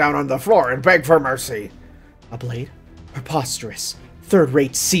you get down on the floor and beg for mercy. A blade? Preposterous.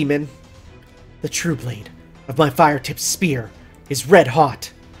 Third-rate seaman. The true blade of my fire-tipped spear is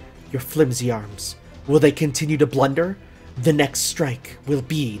red-hot. Your flimsy arms, will they continue to blunder? The next strike will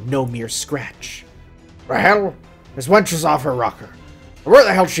be no mere scratch. The hell? This wench is off her rocker. Where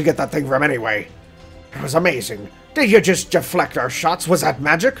the hell did she get that thing from anyway? It was amazing. Did you just deflect our shots? Was that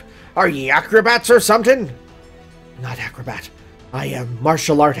magic? Are ye acrobats or something? Not acrobat. I am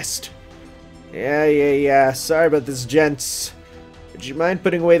martial artist. Yeah. Sorry about this, gents. Would you mind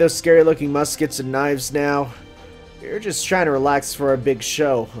putting away those scary-looking muskets and knives now? We're just trying to relax for a big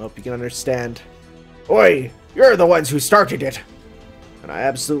show. Hope you can understand. Oi! You're the ones who started it! And I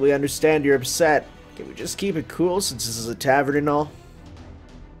absolutely understand you're upset. Can we just keep it cool since this is a tavern and all?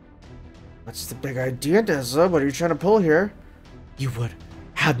 What's the big idea, Deza? What are you trying to pull here? You would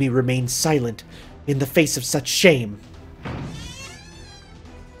have me remain silent in the face of such shame.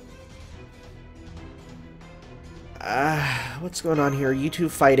 What's going on here? Are you two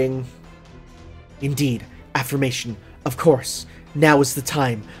fighting? Indeed. Affirmation. Of course. Now is the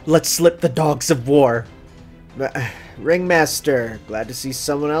time. Let's slip the dogs of war. Ringmaster, glad to see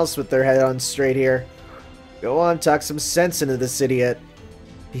someone else with their head on straight here. Go on, talk some sense into this idiot.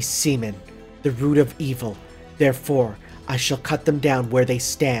 These seamen, the root of evil. Therefore, I shall cut them down where they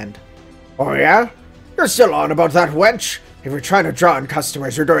stand. Oh yeah? You're still on about that wench? If you're trying to draw in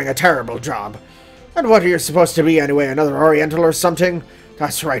customers, you're doing a terrible job. And what are you supposed to be anyway, another Oriental or something?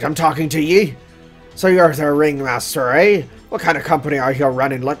 That's right, I'm talking to ye. So you're the ringmaster, eh? What kind of company are you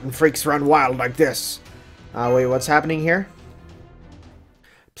running, letting freaks run wild like this? Wait, what's happening here?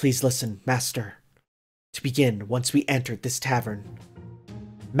 Please listen, master. To begin, once we entered this tavern,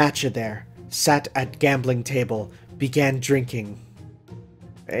 Matcha there sat at gambling table, began drinking.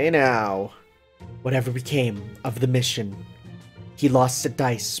 Hey now. Whatever became of the mission. He lost at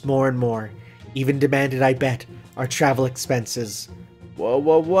dice more and more, even demanded I bet our travel expenses. Whoa,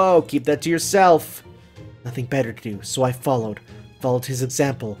 whoa, whoa, keep that to yourself. Nothing better to do, so I followed his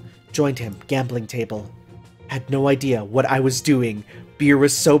example, joined him, gambling table. Had no idea what I was doing. Beer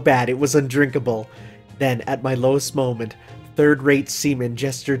was so bad it was undrinkable. Then, at my lowest moment, third-rate seaman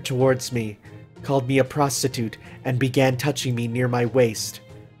gestured towards me, called me a prostitute, and began touching me near my waist.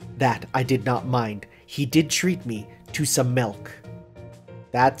 That I did not mind. He did treat me to some milk.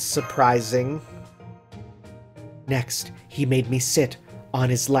 That's surprising. Next, he made me sit on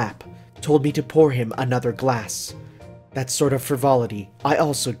his lap, told me to pour him another glass. That sort of frivolity I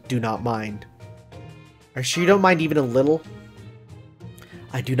also do not mind. Are you sure you don't mind even a little?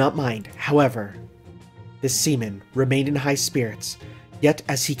 I do not mind, however. This seaman remained in high spirits, yet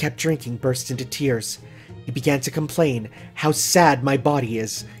as he kept drinking burst into tears. He began to complain how sad my body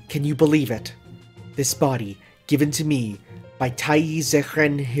is. Can you believe it? This body, given to me by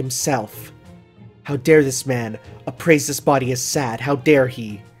Kaizer himself. How dare this man appraise this body as sad? How dare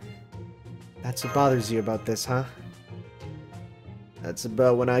he? That's what bothers you about this, huh? That's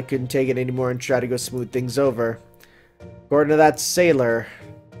about when I couldn't take it anymore and try to go smooth things over. According to that sailor,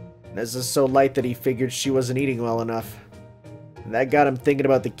 this is so light that he figured she wasn't eating well enough. And that got him thinking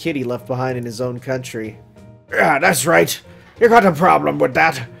about the kid he left behind in his own country. Yeah, that's right. You got a problem with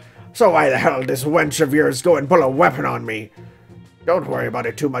that. So why the hell did this wench of yours go and pull a weapon on me? Don't worry about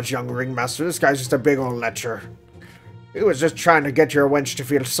it too much, young ringmaster. This guy's just a big old lecher. He was just trying to get your wench to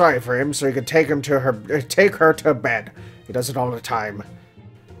feel sorry for him so he could take her to bed. He does it all the time.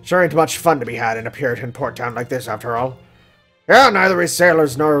 Sure ain't much fun to be had in a Puritan port town like this, after all. Yeah, neither we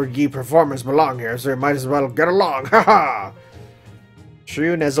sailors nor ye performers belong here, so you might as well get along. Ha ha!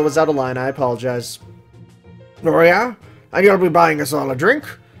 True, Nezza was out of line. I apologize. Oh yeah? And you'll be buying us all a drink?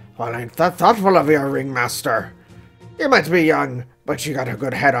 Well, ain't that thoughtful of you, ringmaster. You might be young, but you got a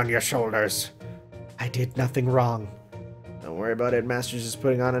good head on your shoulders. I did nothing wrong. Don't worry about it. Master's just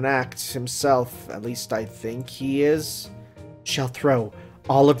putting on an act himself. At least I think he is. Shall throw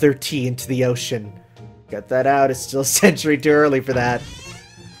all of their tea into the ocean. Cut that out. It's still a century too early for that.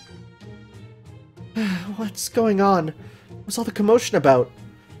 What's going on? What's all the commotion about?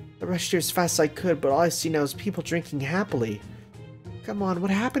 I rushed here as fast as I could, but all I see now is people drinking happily. Come on, what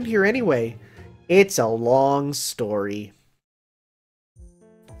happened here anyway? It's a long story.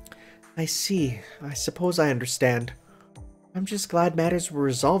 I see. I suppose I understand. I'm just glad matters were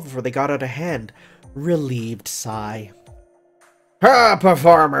resolved before they got out of hand. Relieved sigh. Ah,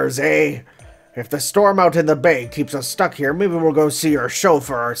 performers, eh? If the storm out in the bay keeps us stuck here, maybe we'll go see your show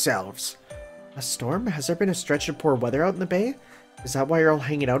for ourselves. A storm? Has there been a stretch of poor weather out in the bay? Is that why you're all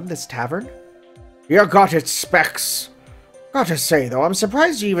hanging out in this tavern? You got it, Specs. Gotta say, though, I'm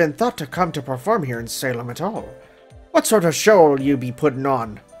surprised you even thought to come to perform here in Salem at all. What sort of show will you be putting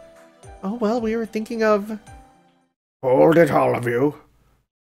on? Oh, well, we were thinking of... Hold it, all of you.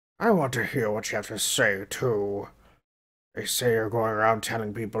 I want to hear what you have to say, too. They say you're going around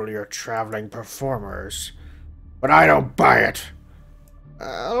telling people you're traveling performers, but I don't buy it.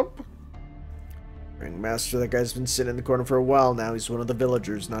 Help. Ringmaster, that guy's been sitting in the corner for a while now. He's one of the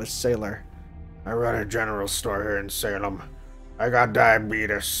villagers, not a sailor. I run a general store here in Salem. I got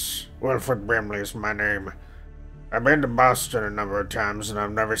diabetes. Wilfred Brimley's my name. I've been to Boston a number of times, and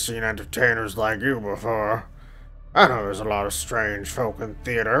I've never seen entertainers like you before. I know there's a lot of strange folk in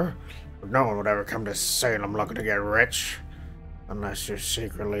theater, but no one would ever come to Salem looking to get rich. Unless you're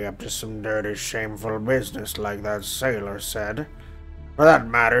secretly up to some dirty, shameful business like that sailor said. For that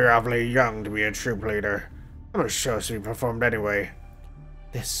matter, you're awfully young to be a troop leader. How much shows have you performed anyway?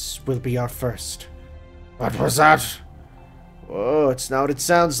 This will be our first. What was that? Oh, it's not what it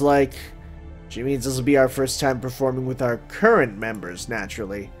sounds like. She means this will be our first time performing with our current members,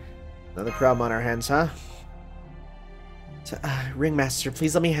 naturally. Another problem on our hands, huh? Ringmaster,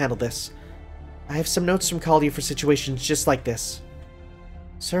 please let me handle this. I have some notes from Caldia for situations just like this.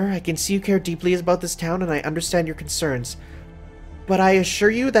 Sir, I can see you care deeply about this town and I understand your concerns. But I assure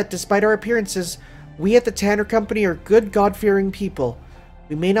you that despite our appearances, we at the Tanner Company are good, God-fearing people.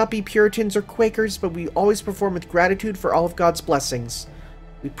 We may not be Puritans or Quakers, but we always perform with gratitude for all of God's blessings.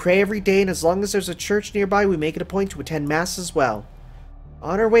 We pray every day, and as long as there's a church nearby, we make it a point to attend Mass as well.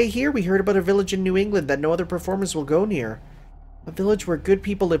 On our way here, we heard about a village in New England that no other performers will go near. A village where good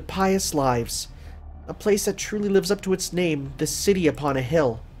people live pious lives. A place that truly lives up to its name, the city upon a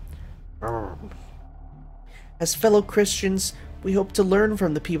hill. As fellow Christians, we hope to learn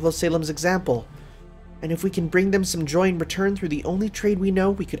from the people of Salem's example. And if we can bring them some joy in return through the only trade we know,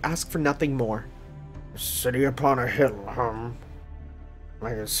 we could ask for nothing more. A city upon a hill, I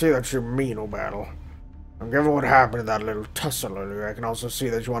can see that you mean no battle. And given what happened in that little tussle earlier, I can also see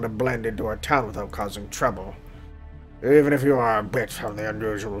that you want to blend into our town without causing trouble. Even if you are a bit on the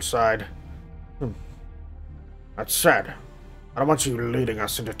unusual side. That said, I don't want you leading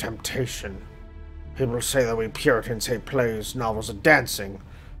us into temptation. People say that we Puritans hate plays, novels, and dancing.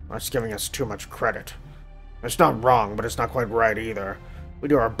 That's giving us too much credit. It's not wrong, but it's not quite right either. We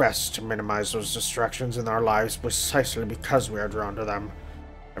do our best to minimize those distractions in our lives precisely because we are drawn to them.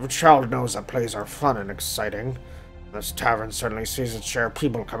 Every child knows that plays are fun and exciting. This tavern certainly sees its share of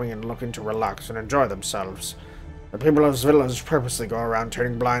people coming in looking to relax and enjoy themselves. The people of this village purposely go around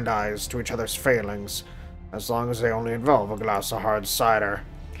turning blind eyes to each other's failings, as long as they only involve a glass of hard cider.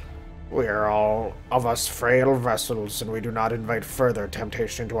 We are all of us frail vessels, and we do not invite further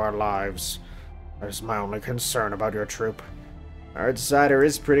temptation into our lives. That is my only concern about your troop. Hard cider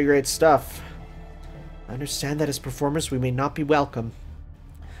is pretty great stuff. I understand that as performers we may not be welcome.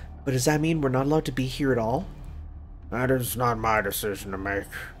 But does that mean we're not allowed to be here at all? That is not my decision to make.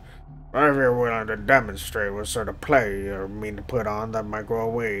 But if you're willing to demonstrate what sort of play you mean to put on, that might go a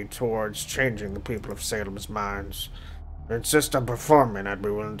way towards changing the people of Salem's minds. If you insist on performing, I'd be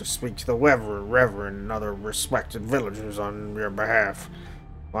willing to speak to the Reverend, and other respected villagers on your behalf.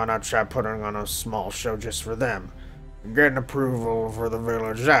 Why not try putting on a small show just for them? Get an approval for the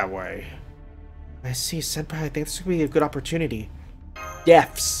village that way. I see, Senpai. I think this could be a good opportunity.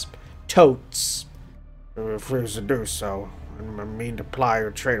 Defs. Totes. If you refuse to do so, and mean to ply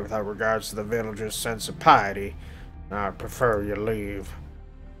your trade without regards to the villagers' sense of piety, I'd prefer you leave.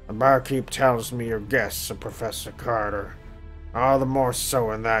 The barkeep tells me your guests are Professor Carter. All the more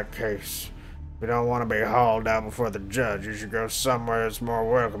so in that case. If you don't want to be hauled out before the judge, you should go somewhere that's more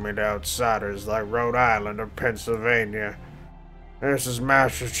welcoming to outsiders, like Rhode Island or Pennsylvania. This is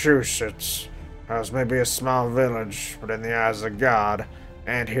Massachusetts. Ours may be a small village, but in the eyes of God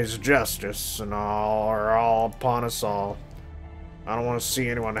and His justice and all are all upon us all. I don't want to see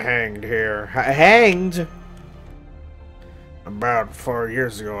anyone hanged here. Hanged? About 4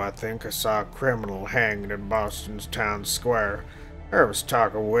 years ago, I think, I saw a criminal hanged in Boston's town square. There was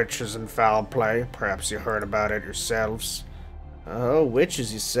talk of witches and foul play. Perhaps you heard about it yourselves. Oh,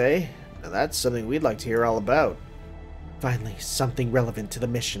 witches, you say? Now that's something we'd like to hear all about. Finally, something relevant to the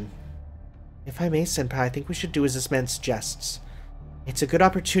mission. If I may, Senpai, I think we should do as this man suggests. It's a good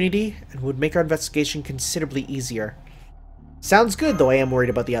opportunity, and would make our investigation considerably easier. Sounds good, though I am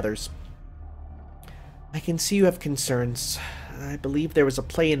worried about the others. I can see you have concerns. I believe there was a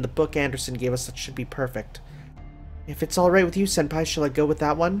play in the book Anderson gave us that should be perfect. If it's alright with you, Senpai, shall I go with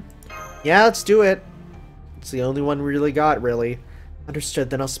that one? Yeah, let's do it. It's the only one we really got, really. Understood,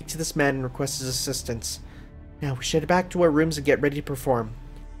 then I'll speak to this man and request his assistance. Now, we should head back to our rooms and get ready to perform.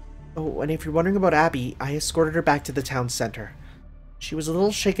 Oh, and if you're wondering about Abby, I escorted her back to the town center. She was a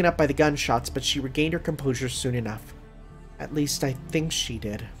little shaken up by the gunshots, but she regained her composure soon enough. At least, I think she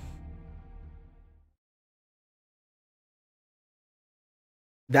did.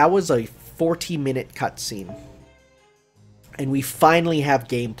 That was a 40-minute cutscene. And we finally have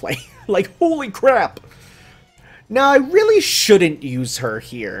gameplay. Like, holy crap! Now, I really shouldn't use her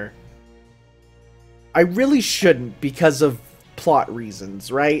here. I really shouldn't because of plot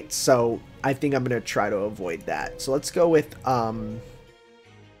reasons, right? So, I think I'm going to try to avoid that. So, let's go with,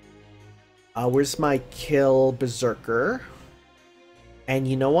 where's my kill Berserker? And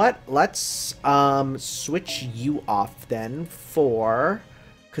you know what? Let's, switch you off then for...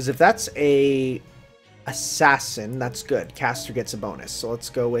 Because if that's a assassin, that's good. Caster gets a bonus. So let's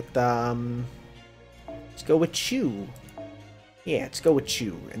go with Chew. Yeah, let's go with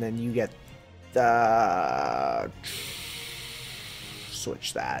Chew. And then you get the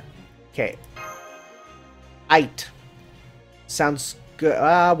switch that. Okay. Ite. Sounds good.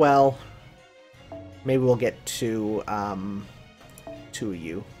 Well. Maybe we'll get to, 2 of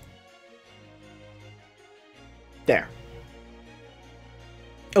you. There.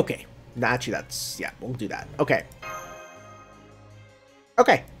 Okay. Actually, that's... Yeah, we'll do that. Okay.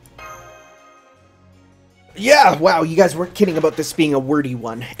 Okay. Yeah, wow, you guys weren't kidding about this being a wordy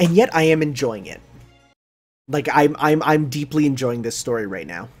one. And yet, I am enjoying it. Like, I'm deeply enjoying this story right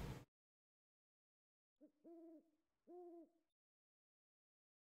now.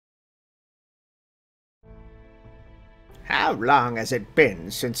 How long has it been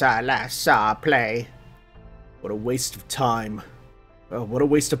since I last saw a play? What a waste of time. What a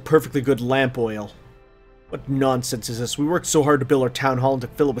waste of perfectly good lamp oil. What nonsense is this? We worked so hard to build our town hall and to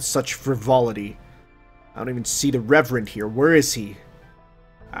fill it with such frivolity. I don't even see the Reverend here. Where is he?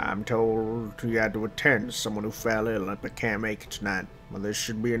 I'm told he had to attend someone who fell ill but can't make it tonight. Well, this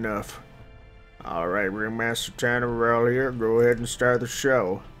should be enough. Alright, Ringmaster Tanner, we're all here. Go ahead and start the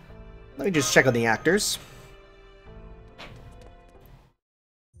show. Let me just check on the actors.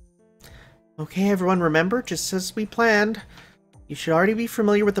 Okay, everyone, remember, just as we planned, you should already be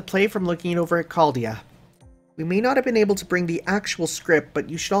familiar with the play from looking it over at Caldia. We may not have been able to bring the actual script, but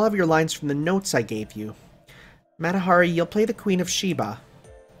you should all have your lines from the notes I gave you. Matahari, you'll play the Queen of Sheba.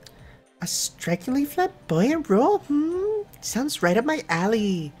 A strikingly flamboyant role? Sounds right up my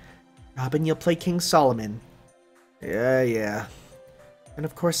alley. Robin, you'll play King Solomon. Yeah. And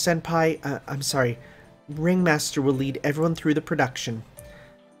of course, Ringmaster will lead everyone through the production.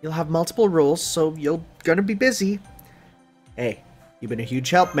 You'll have multiple roles, so you're gonna be busy. Hey, you've been a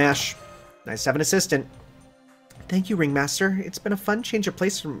huge help, Mash. Nice to have an assistant. Thank you, Ringmaster. It's been a fun change of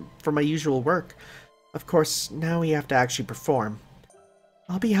place from my usual work. Of course, now we have to actually perform.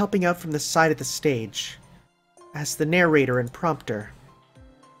 I'll be helping out from the side of the stage, as the narrator and prompter.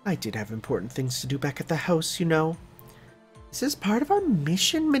 I did have important things to do back at the house, you know. This is part of our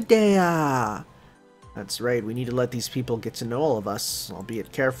mission, Medea. That's right, we need to let these people get to know all of us,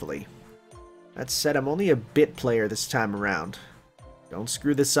 albeit carefully. That said, I'm only a bit player this time around. Don't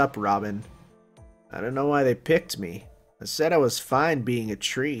screw this up, Robin. I don't know why they picked me. I said I was fine being a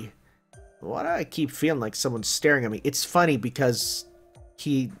tree. Why do I keep feeling like someone's staring at me? It's funny because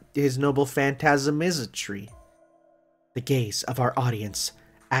his noble phantasm is a tree. The gaze of our audience.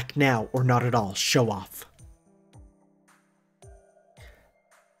 Act now or not at all. Show off.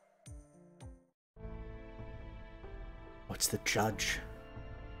 What's the judge?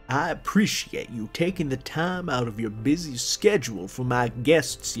 I appreciate you taking the time out of your busy schedule for my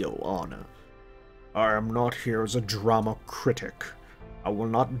guests, Your Honor. I am not here as a drama critic. I will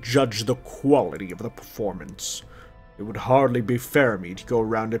not judge the quality of the performance. It would hardly be fair of me to go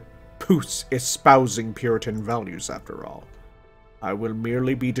around espousing Puritan values, after all. I will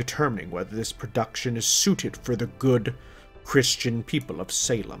merely be determining whether this production is suited for the good Christian people of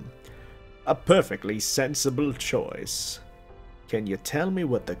Salem. A perfectly sensible choice. Can you tell me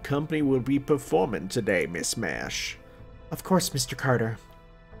what the company will be performing today, Miss Mash? Of course, Mr. Carter.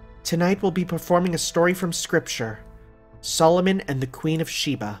 Tonight we'll be performing a story from Scripture, Solomon and the Queen of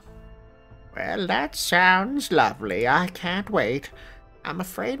Sheba. Well, that sounds lovely. I can't wait. I'm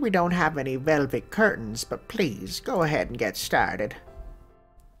afraid we don't have any velvet curtains, but please, go ahead and get started.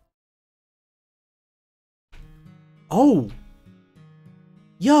 Oh!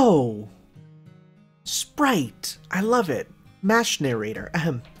 Yo! Sprite! I love it. MASH narrator.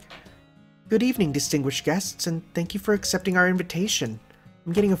 Ahem. Good evening, distinguished guests, and thank you for accepting our invitation.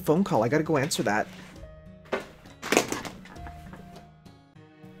 I'm getting a phone call. I gotta go answer that.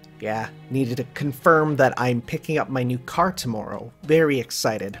 Yeah, needed to confirm that I'm picking up my new car tomorrow. Very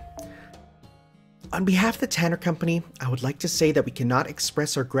excited. On behalf of the Tanner Company, I would like to say that we cannot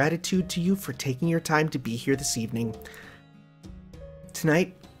express our gratitude to you for taking your time to be here this evening.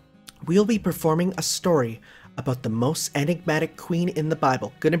 Tonight, we'll be performing a story about the most enigmatic queen in the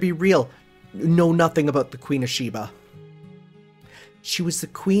Bible. Gonna be real, know nothing about the Queen of Sheba. She was the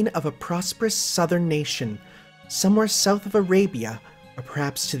queen of a prosperous southern nation, somewhere south of Arabia, or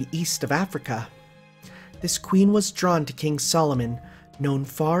perhaps to the east of Africa. This queen was drawn to King Solomon, known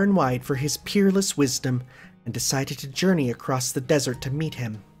far and wide for his peerless wisdom, and decided to journey across the desert to meet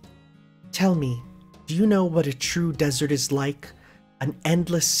him. Tell me, do you know what a true desert is like? An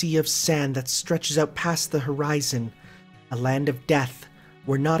endless sea of sand that stretches out past the horizon, a land of death,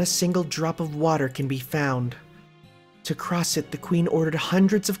 where not a single drop of water can be found. To cross it, the queen ordered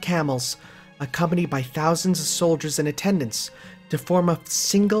hundreds of camels, accompanied by thousands of soldiers and attendants, to form a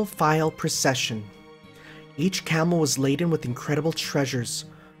single file procession. Each camel was laden with incredible treasures,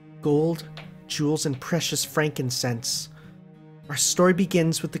 gold, jewels, and precious frankincense. Our story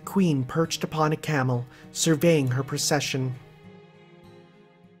begins with the queen perched upon a camel, surveying her procession.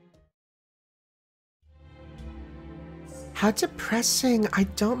 How depressing. I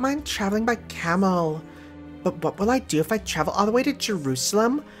don't mind traveling by camel. But what will I do if I travel all the way to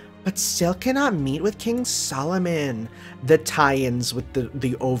Jerusalem, but still cannot meet with King Solomon? The tie-ins with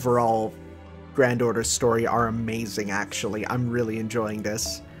the overall Grand Order story are amazing, actually. I'm really enjoying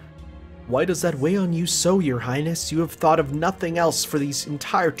this. Why does that weigh on you so, Your Highness? You have thought of nothing else for these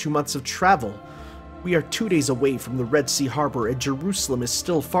entire 2 months of travel. We are 2 days away from the Red Sea Harbor, and Jerusalem is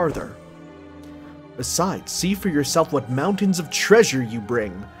still farther. Besides, see for yourself what mountains of treasure you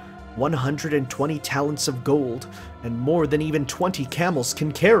bring. 120 talents of gold, and more than even 20 camels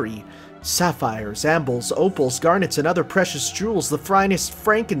can carry. Sapphires, ambles, opals, garnets, and other precious jewels, the finest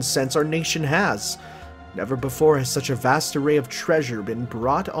frankincense our nation has. Never before has such a vast array of treasure been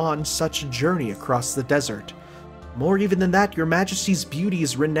brought on such a journey across the desert. More even than that, your majesty's beauty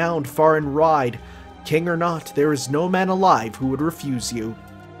is renowned far and wide. King or not, there is no man alive who would refuse you.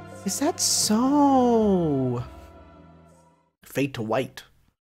 Is that so? Fade to white.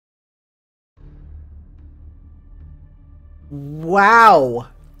 Wow.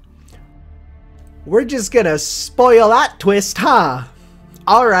 We're just gonna spoil that twist, huh?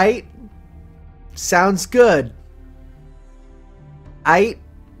 Alright. Sounds good. I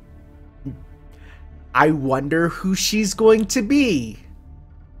wonder who she's going to be.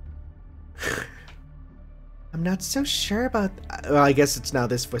 I'm not so sure about... Well, I guess it's now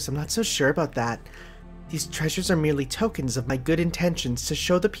this voice. I'm not so sure about that. These treasures are merely tokens of my good intentions to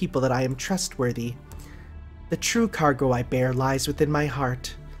show the people that I am trustworthy. The true cargo I bear lies within my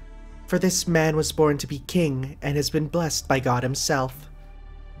heart. For this man was born to be king and has been blessed by God himself.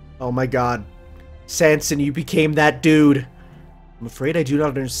 Oh my god. Sanson, you became that dude. I'm afraid I do not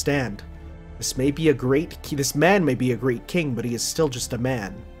understand. This man may be a great king, but he is still just a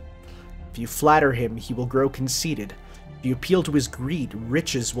man. If you flatter him, he will grow conceited. If you appeal to his greed,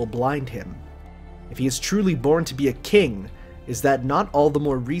 riches will blind him. If he is truly born to be a king, is that not all the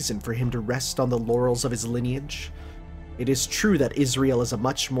more reason for him to rest on the laurels of his lineage? It is true that Israel is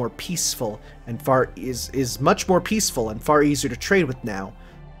much more peaceful and far easier to trade with now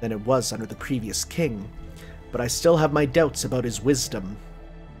than it was under the previous king, but I still have my doubts about his wisdom.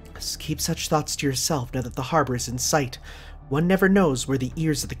 Just keep such thoughts to yourself now that the harbor is in sight. One never knows where the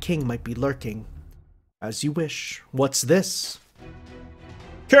ears of the king might be lurking. As you wish. What's this?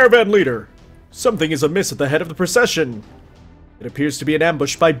 Caravan leader! Something is amiss at the head of the procession. It appears to be an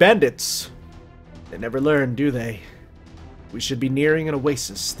ambush by bandits. They never learn, do they? We should be nearing an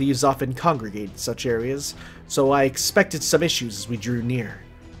oasis. Thieves often congregate in such areas, so I expected some issues as we drew near.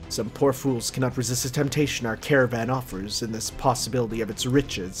 Some poor fools cannot resist the temptation our caravan offers in this possibility of its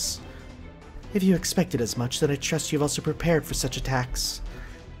riches. If you expected as much, then I trust you have also prepared for such attacks.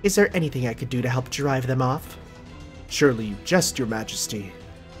 Is there anything I could do to help drive them off? Surely you jest, your majesty.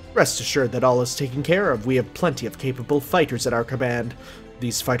 Rest assured that all is taken care of. We have plenty of capable fighters at our command.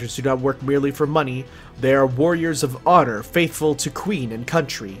 These fighters do not work merely for money. They are warriors of honor, faithful to queen and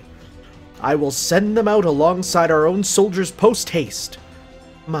country. I will send them out alongside our own soldiers post-haste.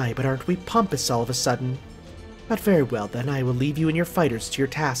 My, but aren't we pompous all of a sudden? But very well then, I will leave you and your fighters to your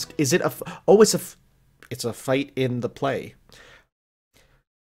task. Is it a it's a fight in the play.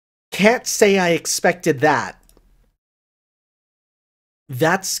 Can't say I expected that.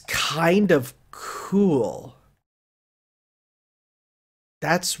 That's kind of cool.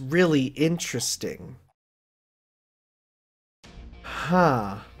 That's really interesting.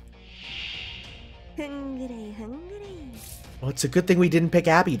 Huh. Well, it's a good thing we didn't pick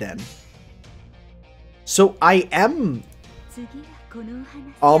Abby then. So I am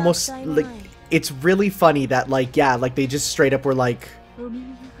almost like, it's really funny that like, yeah, like they just straight up were like,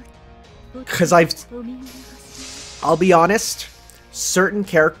 because I'll be honest, certain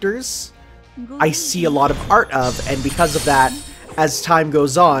characters I see a lot of art of, and because of that, as time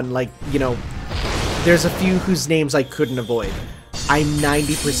goes on, like, you know, there's a few whose names I couldn't avoid. I'm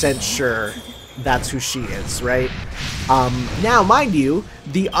 90% sure that's who she is, right? Now, mind you,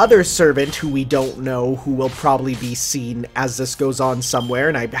 the other servant who we don't know, who will probably be seen as this goes on somewhere,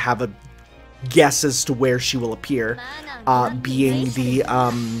 and I have a guess as to where she will appear, being the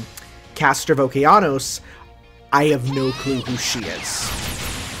caster of Okeanos, I have no clue who she is.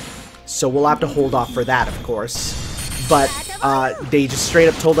 So we'll have to hold off for that, of course. But they just straight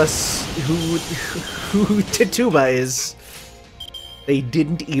up told us who Tituba is. They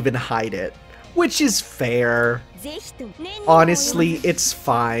didn't even hide it. Which is fair. Honestly, it's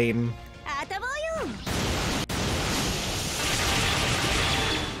fine.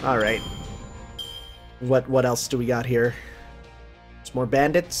 Alright. What else do we got here? Some more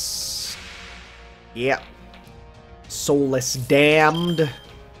bandits. Yep. Soulless damned.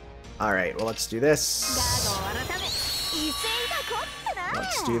 Alright, well, let's do this.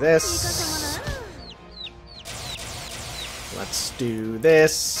 Let's do this. Let's do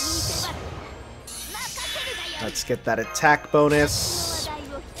this. Let's get that attack bonus.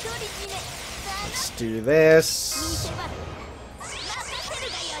 Let's do this.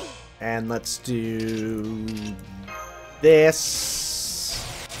 And let's do this.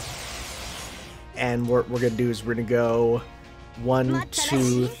 And what we're gonna do is we're gonna go 1,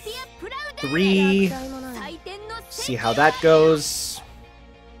 2, 3. See how that goes.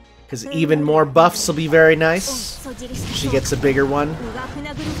 Because even more buffs will be very nice. She gets a bigger one.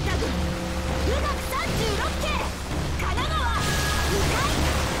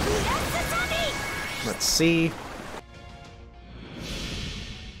 Let's see.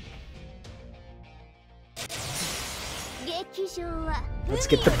 Let's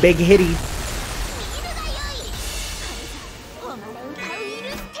get the big hitty.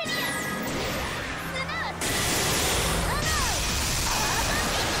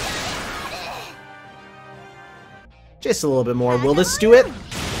 Just a little bit more. Will this do it?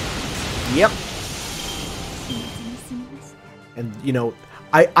 Yep. And, you know,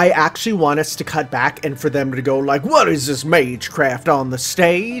 I actually want us to cut back and for them to go like, what is this magecraft on the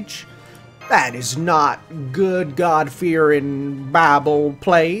stage? That is not good God-fearing Bible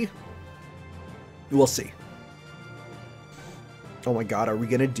play. We'll see. Oh my god, are we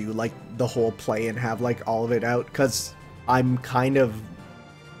gonna do, like, the whole play and have, like, all of it out? Because I'm kind of...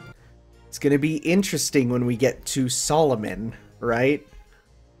 It's gonna be interesting when we get to Solomon, right?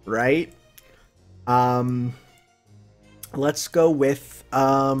 Right? Let's go with,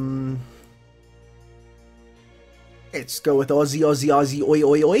 let's go with Aussie, oi,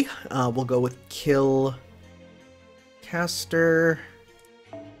 oi, oi. We'll go with kill caster.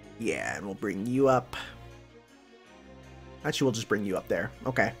 Yeah, and we'll bring you up. Actually, we'll just bring you up there.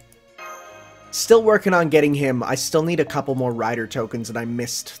 Okay. Still working on getting him. I still need a couple more rider tokens, and I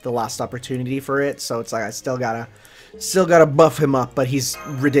missed the last opportunity for it. So it's like I still gotta buff him up, but he's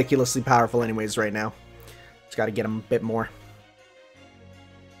ridiculously powerful anyways right now. Just gotta get him a bit more.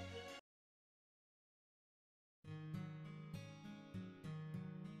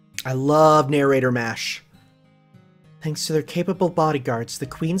 I love narrator mash. Thanks to their capable bodyguards, the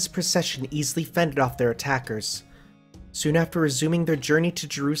Queen's procession easily fended off their attackers. Soon after resuming their journey to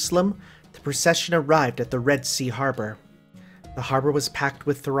Jerusalem, the procession arrived at the Red Sea harbor. The harbor was packed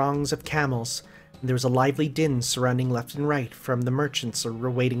with throngs of camels, and there was a lively din surrounding left and right from the merchants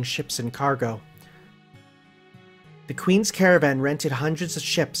awaiting ships and cargo. The Queen's caravan rented hundreds of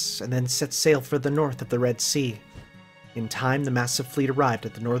ships and then set sail for the north of the Red Sea. In time, the massive fleet arrived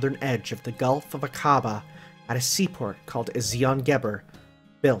at the northern edge of the Gulf of Aqaba at a seaport called Ezion-Geber,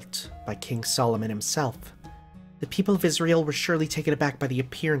 built by King Solomon himself. The people of Israel were surely taken aback by the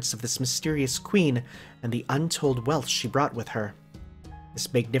appearance of this mysterious queen and the untold wealth she brought with her.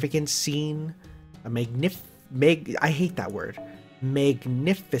 This magnificent scene, I hate that word,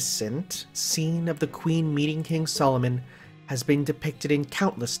 magnificent scene of the queen meeting King Solomon has been depicted in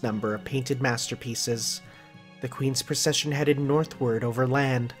countless number of painted masterpieces. The queen's procession headed northward over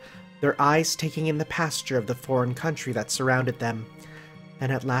land, their eyes taking in the pasture of the foreign country that surrounded them.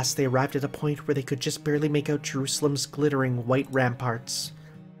 And at last they arrived at a point where they could just barely make out Jerusalem's glittering white ramparts.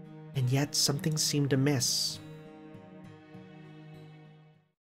 And yet something seemed amiss.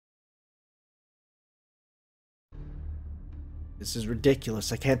 This is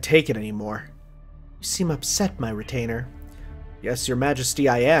ridiculous. I can't take it anymore. You seem upset, my retainer. Yes, your majesty,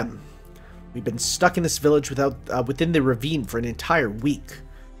 I am. We've been stuck in this village within the ravine for an entire week.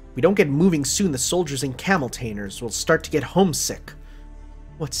 If we don't get moving soon, the soldiers and camel-tainers will start to get homesick.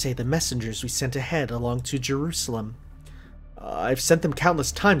 What say the messengers we sent ahead along to Jerusalem? I've sent them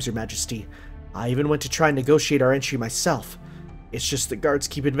countless times, your majesty. I even went to try and negotiate our entry myself. It's just the guards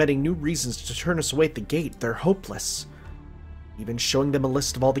keep inventing new reasons to turn us away at the gate. They're hopeless. Even showing them a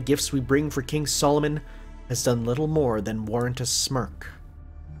list of all the gifts we bring for King Solomon has done little more than warrant a smirk.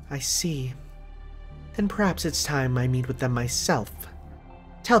 I see. Then perhaps it's time I meet with them myself.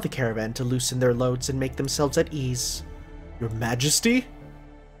 Tell the caravan to loosen their loads and make themselves at ease. Your majesty?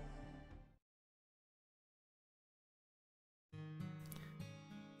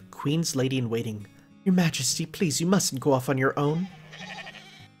 Queen's lady-in-waiting. Your majesty, please, you mustn't go off on your own.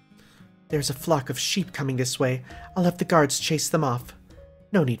 There's a flock of sheep coming this way. I'll have the guards chase them off.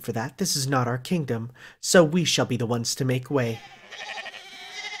 No need for that. This is not our kingdom, so we shall be the ones to make way.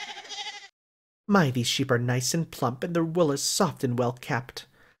 My, these sheep are nice and plump, and their wool is soft and well kept.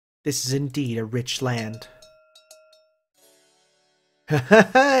 This is indeed a rich land.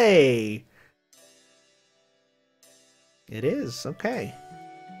 Hey! It is, okay.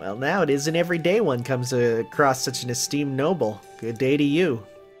 Well, now it isn't every day one comes across such an esteemed noble. Good day to you.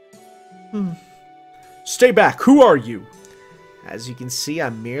 Stay back, who are you? As you can see,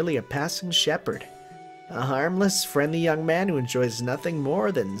 I'm merely a passing shepherd. A harmless, friendly young man who enjoys nothing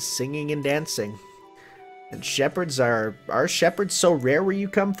more than singing and dancing. And shepherds are shepherds so rare where you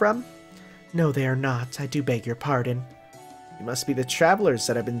come from? No, they are not. I do beg your pardon. You must be the travelers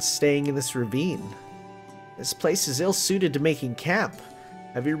that have been staying in this ravine. This place is ill-suited to making camp.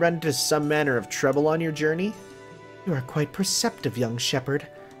 Have you run into some manner of trouble on your journey? You are quite perceptive, young shepherd,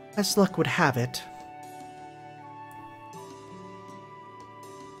 as luck would have it.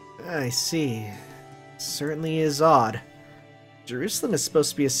 I see. Certainly is odd. Jerusalem is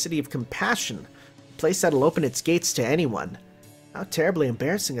supposed to be a city of compassion, a place that'll open its gates to anyone. How terribly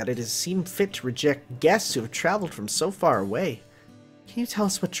embarrassing that it has seemed fit to reject guests who have traveled from so far away. Can you tell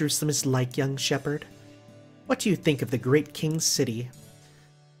us what Jerusalem is like, young shepherd? What do you think of the great king's city?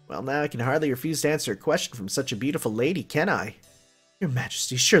 Well, now I can hardly refuse to answer a question from such a beautiful lady, can I? Your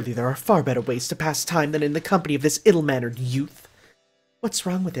Majesty, surely there are far better ways to pass time than in the company of this ill-mannered youth. What's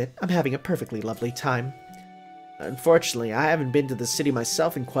wrong with it? I'm having a perfectly lovely time. Unfortunately, I haven't been to the city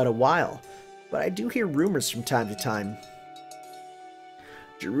myself in quite a while, but I do hear rumors from time to time.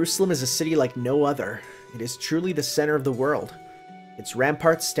 Jerusalem is a city like no other. It is truly the center of the world. Its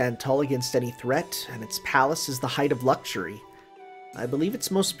ramparts stand tall against any threat, and its palace is the height of luxury. I believe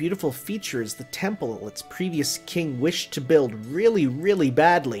its most beautiful feature is the temple its previous king wished to build really, really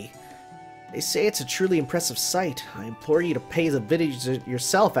badly. They say it's a truly impressive sight. I implore you to pay the visit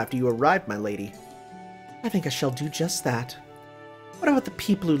yourself after you arrive, my lady. I think I shall do just that. What about the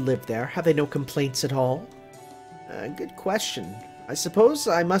people who live there? Have they no complaints at all? Good question. I suppose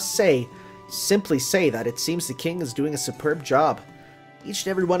I must simply say that it seems the king is doing a superb job. Each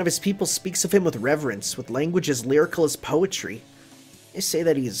and every one of his people speaks of him with reverence, with language as lyrical as poetry. They say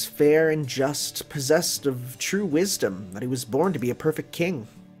that he is fair and just, possessed of true wisdom, that he was born to be a perfect king.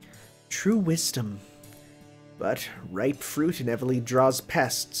 True wisdom. But ripe fruit inevitably draws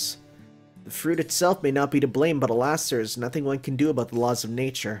pests. The fruit itself may not be to blame, but alas, there is nothing one can do about the laws of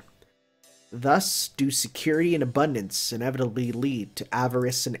nature. Thus do security and abundance inevitably lead to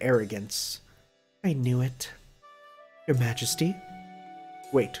avarice and arrogance. I knew it. Your Majesty?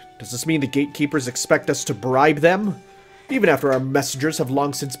 Wait, does this mean the gatekeepers expect us to bribe them? Even after our messengers have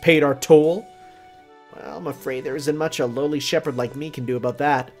long since paid our toll? Well, I'm afraid there isn't much a lowly shepherd like me can do about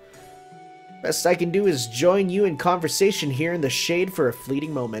that. Best I can do is join you in conversation here in the shade for a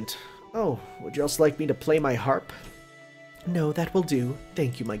fleeting moment. Oh, would you also like me to play my harp? No, that will do.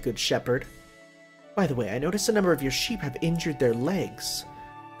 Thank you, my good shepherd. By the way, I notice a number of your sheep have injured their legs.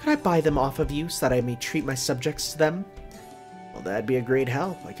 Could I buy them off of you so that I may treat my subjects to them? Well, that'd be a great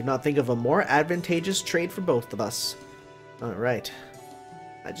help. I could not think of a more advantageous trade for both of us. Alright.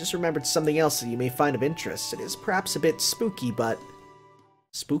 I just remembered something else that you may find of interest. It is perhaps a bit spooky, but...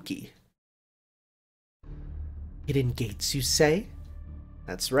 spooky. Hidden gates, you say?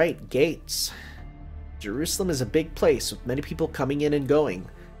 That's right, gates. Jerusalem is a big place with many people coming in and going.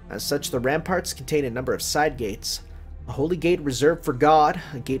 As such, the ramparts contain a number of side gates. A holy gate reserved for God,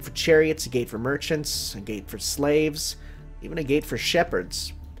 a gate for chariots, a gate for merchants, a gate for slaves, even a gate for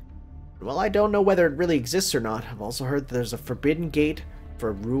shepherds. Well, I don't know whether it really exists or not. I've also heard that there's a forbidden gate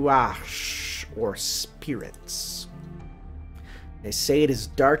for ruach, or spirits. They say it is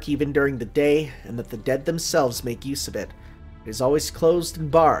dark even during the day, and that the dead themselves make use of it. It is always closed and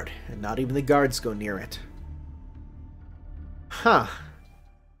barred, and not even the guards go near it. Huh.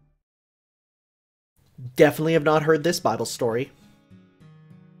 Definitely have not heard this Bible story.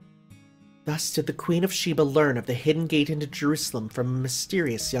 Thus did the Queen of Sheba learn of the hidden gate into Jerusalem from a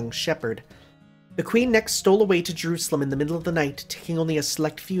mysterious young shepherd. The queen next stole away to Jerusalem in the middle of the night, taking only a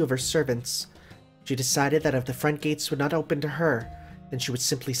select few of her servants. She decided that if the front gates would not open to her, then she would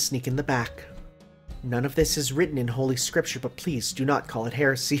simply sneak in the back. None of this is written in Holy Scripture, but please do not call it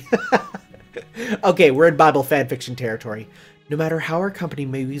heresy. Okay, we're in Bible fanfiction territory. No matter how our company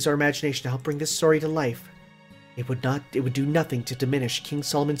may use our imagination to help bring this story to life, it would do nothing to diminish King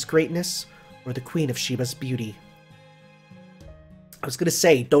Solomon's greatness or the Queen of Sheba's beauty. I was gonna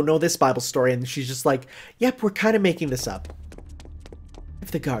say, don't know this Bible story, and she's just like, yep, we're kind of making this up.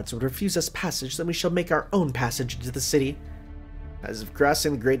 If the guards would refuse us passage, then we shall make our own passage into the city. As if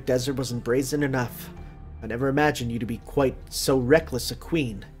crossing the great desert wasn't brazen enough. I never imagined you to be quite so reckless a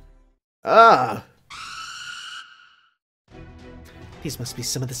queen. Ah! These must be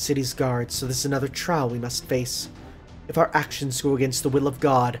some of the city's guards, so this is another trial we must face. If our actions go against the will of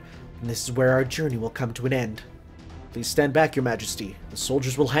God, then this is where our journey will come to an end. Please stand back, your majesty. The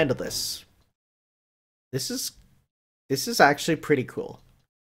soldiers will handle this. This is actually pretty cool.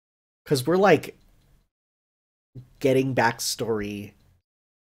 Because we're, like, getting backstory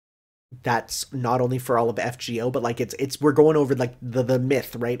that's not only for all of FGO, but, like, we're going over, like, the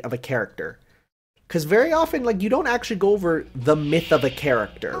myth, right, of a character. Because very often, like, you don't actually go over the myth of a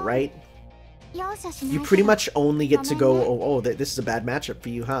character, right? You pretty much only get to go... this is a bad matchup for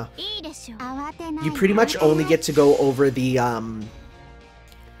you, huh? You pretty much only get to go over the, you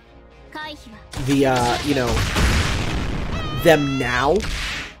know, them now.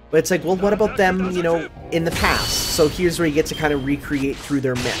 But it's like, well, what about them, you know, in the past? So here's where you get to kind of recreate through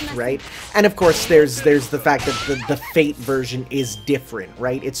their myth, right? And of course, there's the fact that the Fate version is different,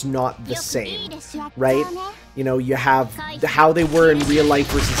 right? It's not the same, right? You know, you have how they were in real life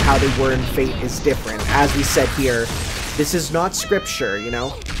versus how they were in Fate is different. As we said here, this is not scripture, you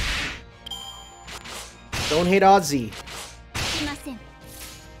know? Don't hate Ozzy.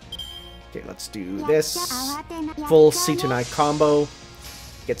 Okay, let's do this. Full C-to-9 combo.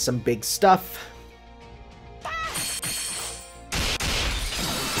 Get some big stuff.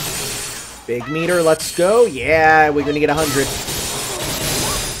 Big meter, let's go. Yeah, we're gonna get 100.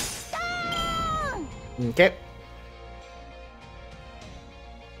 Okay.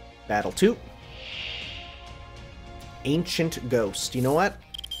 Battle 2. Ancient Ghost. You know what?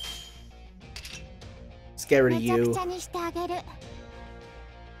 Let's get rid of you.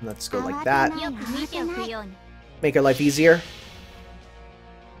 Let's go like that. Make our life easier.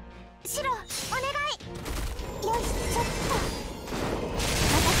 Let's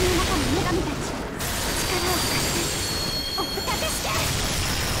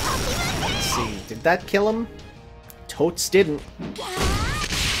see, did that kill him? Totes didn't.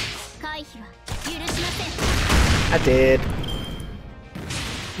 I did.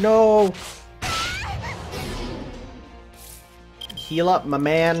 No! Heal up, my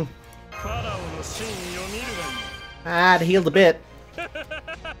man. Ah, it healed a bit.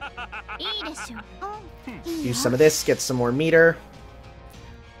 Use some of this, get some more meter.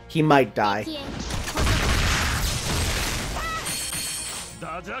 He might die.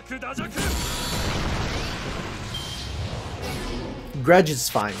 Grudge is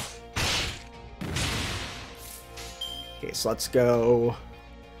fine. Okay, so let's go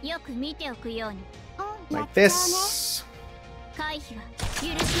like this.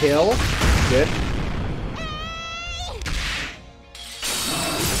 Kill. Good.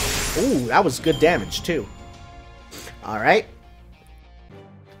 Ooh, that was good damage, too. Alright.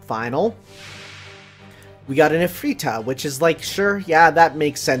 Final. We got an Ifrita, which is like, sure, yeah, that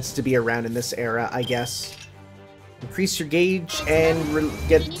makes sense to be around in this era, I guess. Increase your gauge and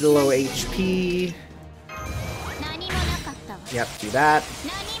get the low HP. Yep, do that.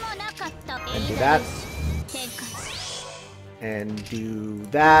 And do that. And do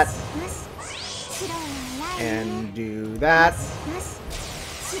that. And do that.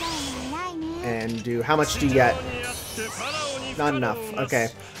 And do... How much do you get? Not enough. Okay.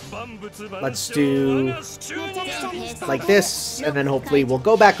 Let's do... like this, and then hopefully we'll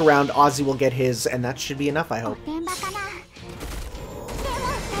go back around, Ozzy will get his, and that should be enough, I hope.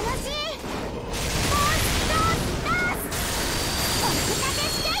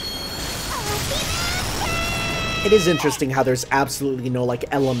 It is interesting how there's absolutely no, like,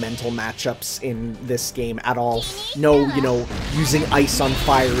 elemental matchups in this game at all. No, you know, using ice on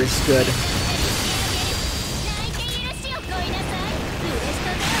fire is good.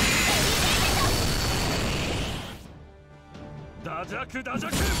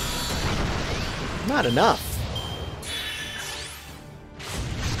 Not enough.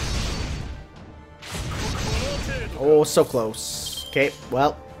 Oh, so close. Okay,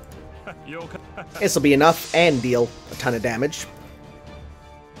 well. This'll be enough and deal a ton of damage.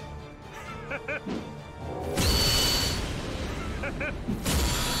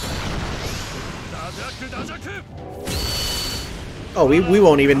 Oh, we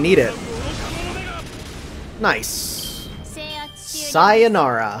won't even need it. Nice.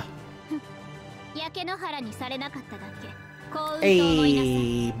 Sayonara.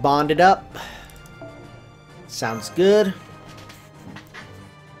 Hey, bonded up. Sounds good.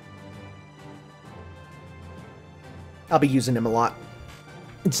 I'll be using him a lot.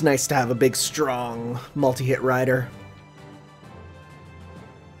 It's nice to have a big, strong, multi-hit rider.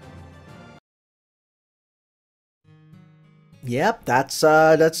 Yep, that's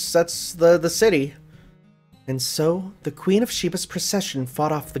the city. And so, the Queen of Sheba's procession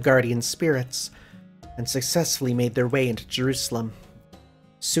fought off the guardian spirits, and successfully made their way into Jerusalem.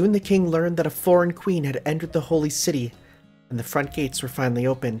 Soon the king learned that a foreign queen had entered the holy city, and the front gates were finally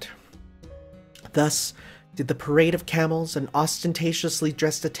opened. Thus, did the parade of camels and ostentatiously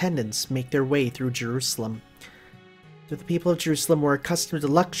dressed attendants make their way through Jerusalem. Though the people of Jerusalem were accustomed to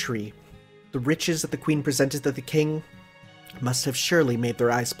luxury, the riches that the queen presented to the king must have surely made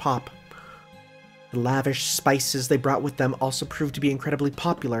their eyes pop. The lavish spices they brought with them also proved to be incredibly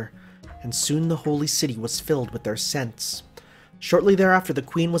popular, and soon the holy city was filled with their scents. Shortly thereafter, the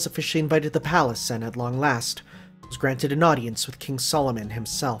queen was officially invited to the palace and, at long last, was granted an audience with King Solomon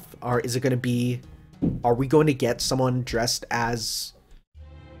himself. Are we going to get someone dressed as...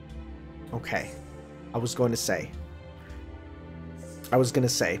 Okay. I was going to say,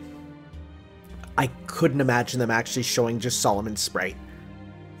 I couldn't imagine them actually showing just Solomon's sprite.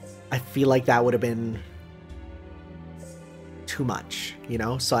 I feel like that would have been too much, you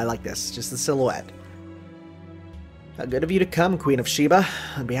know? So I like this, just the silhouette. How good of you to come, Queen of Sheba.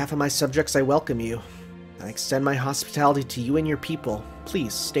 On behalf of my subjects, I welcome you. I extend my hospitality to you and your people.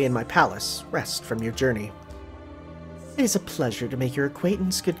 Please stay in my palace, rest from your journey. It is a pleasure to make your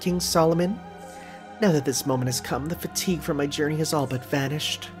acquaintance, good King Solomon. Now that this moment has come, the fatigue from my journey has all but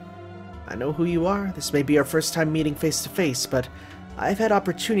vanished. I know who you are. This may be our first time meeting face to face, but I've had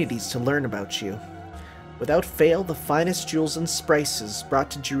opportunities to learn about you. Without fail, the finest jewels and spices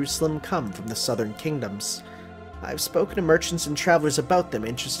brought to Jerusalem come from the southern kingdoms. I've spoken to merchants and travelers about them,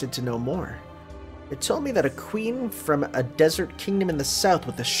 interested to know more. They told me that a queen from a desert kingdom in the south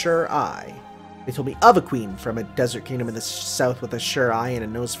with a sure eye. They told me of a queen from a desert kingdom in the south with a sure eye and a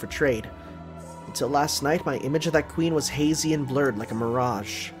nose for trade. Until last night, my image of that queen was hazy and blurred like a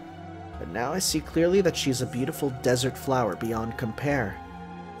mirage. But now I see clearly that she is a beautiful desert flower beyond compare.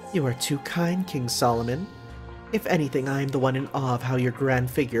 You are too kind, King Solomon. If anything, I am the one in awe of how your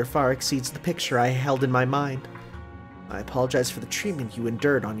grand figure far exceeds the picture I held in my mind. I apologize for the treatment you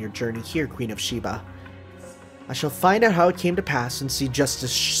endured on your journey here, Queen of Sheba. I shall find out how it came to pass and see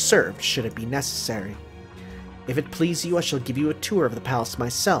justice served should it be necessary. If it please you, I shall give you a tour of the palace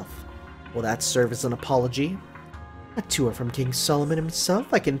myself. Will that serve as an apology? A tour from King Solomon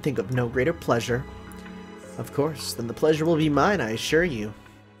himself? I can think of no greater pleasure. Of course, then the pleasure will be mine, I assure you.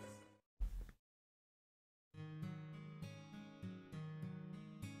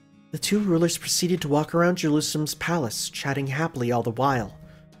 The two rulers proceeded to walk around Jerusalem's palace, chatting happily all the while.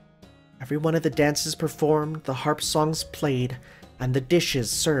 Every one of the dances performed, the harp songs played, and the dishes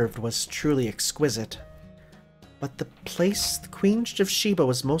served was truly exquisite. But the place the Queen of Sheba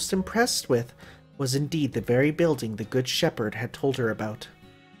was most impressed with was indeed the very building the Good Shepherd had told her about.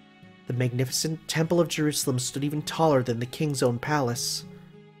 The magnificent Temple of Jerusalem stood even taller than the king's own palace.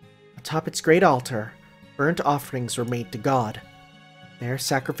 Atop its great altar, burnt offerings were made to God. There,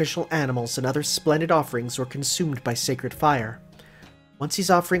 sacrificial animals and other splendid offerings were consumed by sacred fire. Once these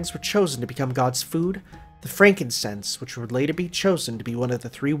offerings were chosen to become God's food, the frankincense, which would later be chosen to be one of the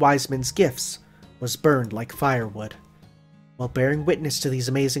three wise men's gifts, was burned like firewood. While bearing witness to these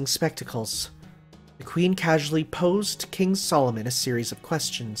amazing spectacles, the queen casually posed King Solomon a series of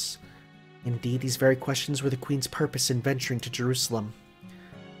questions. Indeed, these very questions were the queen's purpose in venturing to Jerusalem.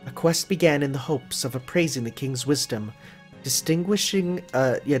 A quest began in the hopes of appraising the king's wisdom, distinguishing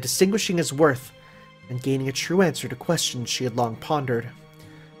his worth, and gaining a true answer to questions she had long pondered.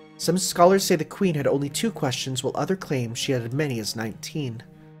 Some scholars say the queen had only 2 questions, while others claim she had as many as 19.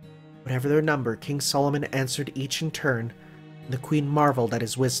 Whatever their number, King Solomon answered each in turn, and the queen marveled at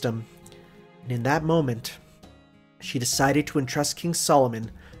his wisdom. And in that moment, she decided to entrust King Solomon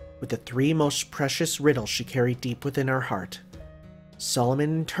with the 3 most precious riddles she carried deep within her heart.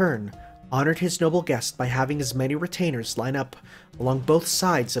 Solomon, in turn, honored his noble guest by having his many retainers line up along both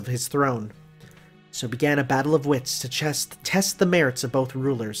sides of his throne. So began a battle of wits to test the merits of both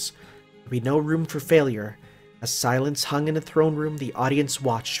rulers. There would be no room for failure. As silence hung in the throne room, the audience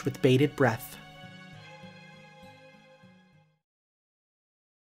watched with bated breath.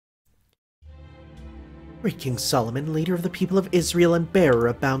 Great King Solomon, leader of the people of Israel and bearer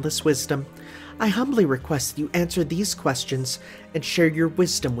of boundless wisdom, I humbly request that you answer these questions and share your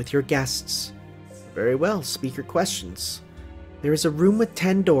wisdom with your guests. Very well, speak your questions. There is a room with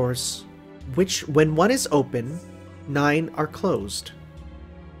 10 doors, which, when one is open, 9 are closed.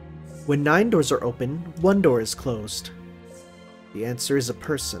 When 9 doors are open, 1 door is closed. The answer is a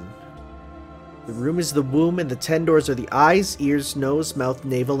person. The room is the womb, and the 10 doors are the eyes, ears, nose, mouth,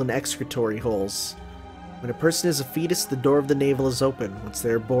 navel, and excretory holes. When a person is a fetus, the door of the navel is open. Once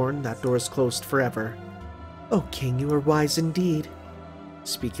they are born, that door is closed forever. O king, you are wise indeed.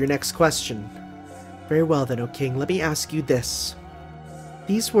 Speak your next question. Very well then, O king, let me ask you this.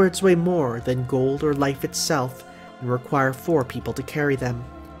 These words weigh more than gold or life itself, and require 4 people to carry them.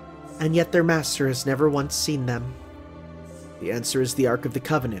 And yet their master has never once seen them. The answer is the Ark of the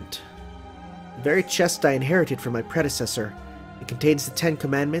Covenant. The very chest I inherited from my predecessor. It contains the 10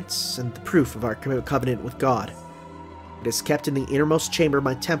 Commandments and the proof of our covenant with God. It is kept in the innermost chamber of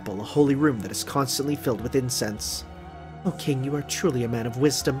my temple, a holy room that is constantly filled with incense. O King, you are truly a man of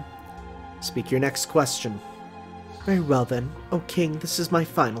wisdom. Speak your next question. Very well then. O King, this is my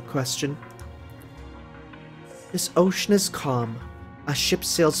final question. This ocean is calm. A ship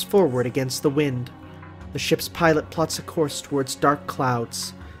sails forward against the wind. The ship's pilot plots a course towards dark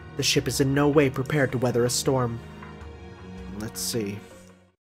clouds. The ship is in no way prepared to weather a storm. Let's see.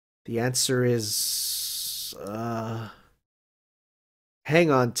 The answer is...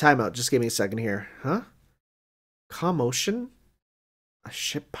 Hang on, timeout. Just give me a second here. Huh? Calm ocean? A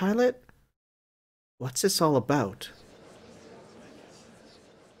ship pilot? What's this all about?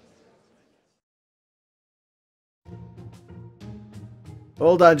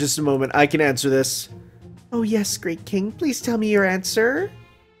 Hold on just a moment. I can answer this. Oh yes, great king. Please tell me your answer.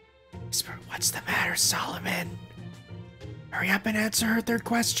 Whisper, what's the matter, Solomon? Hurry up and answer her third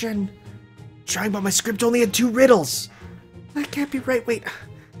question. I'm trying, but my script only had 2 riddles. That can't be right. Wait,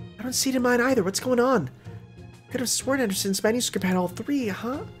 I don't see it in mine either. What's going on? Could have sworn Anderson's manuscript had all 3,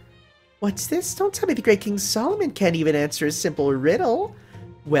 huh? What's this? Don't tell me the great King Solomon can't even answer a simple riddle.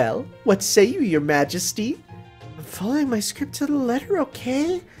 Well, what say you, your majesty? I'm following my script to the letter,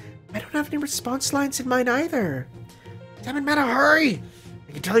 okay? I don't have any response lines in mine either. Damn it, Meta, hurry!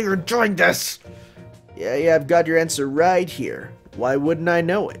 I can tell you're enjoying this. Yeah, I've got your answer right here. Why wouldn't I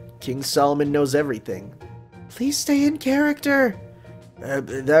know it? King Solomon knows everything. Please stay in character.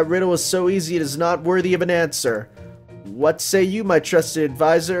 That riddle was so easy it is not worthy of an answer. What say you, my trusted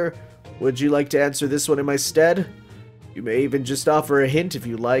advisor? Would you like to answer this one in my stead? You may even just offer a hint if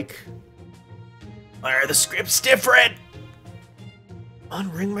you like. Why are the scripts different? Come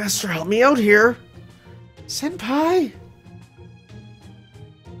on, Ringmaster, help me out here. Senpai?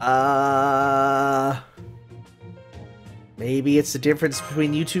 Maybe it's the difference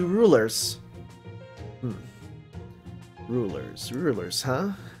between you 2 rulers. Rulers,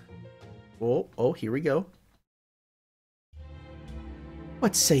 huh? Oh, here we go.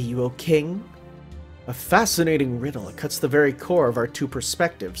 What say you, O King? A fascinating riddle. It cuts the very core of our 2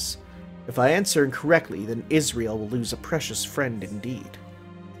 perspectives. If I answer incorrectly, then Israel will lose a precious friend indeed.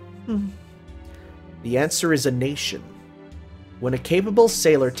 The answer is a nation. When a capable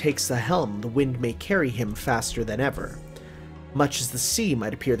sailor takes the helm, the wind may carry him faster than ever. Much as the sea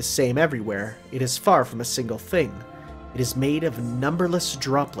might appear the same everywhere, it is far from a single thing. It is made of numberless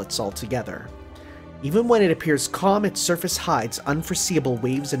droplets altogether. Even when it appears calm, its surface hides unforeseeable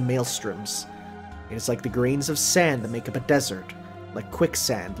waves and maelstroms. It is like the grains of sand that make up a desert, like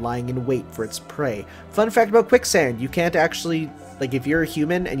quicksand lying in wait for its prey. Fun fact about quicksand, you can't actually, like if you're a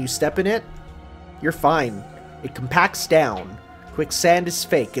human and you step in it, you're fine. It compacts down. Quicksand is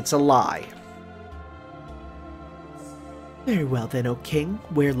fake, it's a lie. Very well then, O King.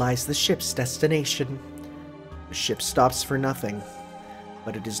 Where lies the ship's destination? The ship stops for nothing.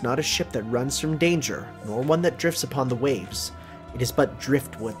 But it is not a ship that runs from danger, nor one that drifts upon the waves. It is but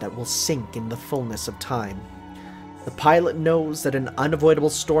driftwood that will sink in the fullness of time. The pilot knows that an unavoidable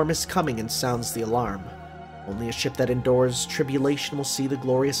storm is coming and sounds the alarm. Only a ship that endures tribulation will see the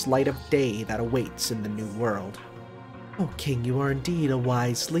glorious light of day that awaits in the new world. O King, you are indeed a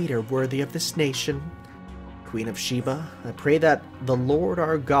wise leader worthy of this nation. Queen of Sheba, I pray that the Lord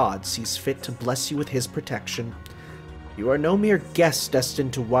our God sees fit to bless you with his protection. You are no mere guest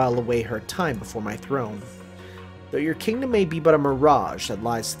destined to while away her time before my throne. Though your kingdom may be but a mirage that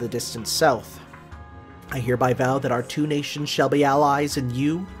lies to the distant south, I hereby vow that our 2 nations shall be allies, and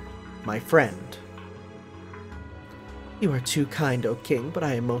you, my friend. You are too kind, O King, but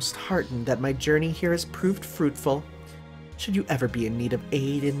I am most heartened that my journey here has proved fruitful. Should you ever be in need of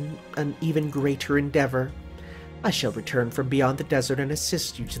aid in an even greater endeavor, I shall return from beyond the desert and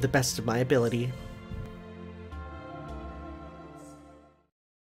assist you to the best of my ability.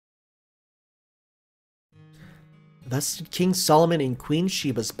 Thus did King Solomon and Queen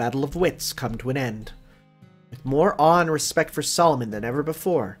Sheba's battle of wits come to an end. With more awe and respect for Solomon than ever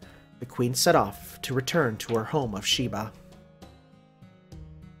before, the queen set off to return to her home of Sheba.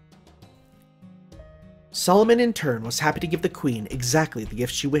 Solomon in turn was happy to give the queen exactly the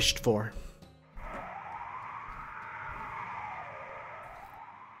gift she wished for.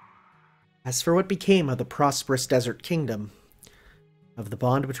 As for what became of the prosperous desert kingdom, of the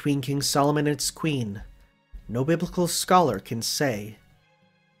bond between King Solomon and its queen, no biblical scholar can say.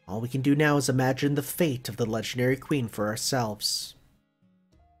 All we can do now is imagine the fate of the legendary queen for ourselves.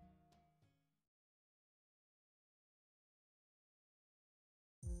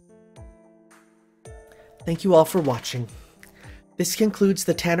 Thank you all for watching. This concludes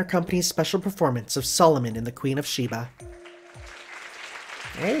the Tanner Company's special performance of Solomon and the Queen of Sheba.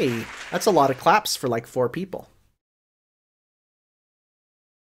 Hey, that's a lot of claps for like 4 people.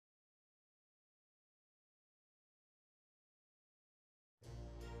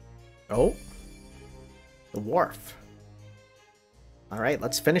 Oh, the wharf. Alright,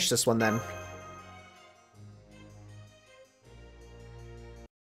 let's finish this one then.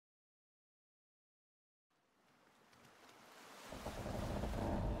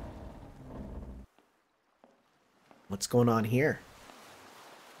 What's going on here?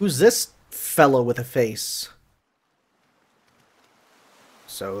 Who's this fellow with a face?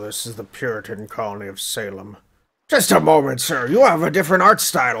 So this is the Puritan colony of Salem. Just a moment, sir. You have a different art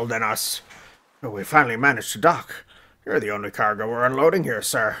style than us. But we finally managed to dock. You're the only cargo we're unloading here,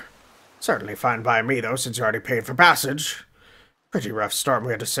 sir. Certainly fine by me, though, since you already paid for passage. Pretty rough storm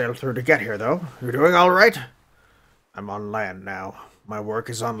we had to sail through to get here, though. You doing all right? I'm on land now. My work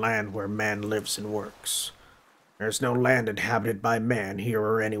is on land where man lives and works. There's no land inhabited by man here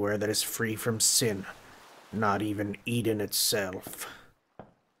or anywhere that is free from sin. Not even Eden itself.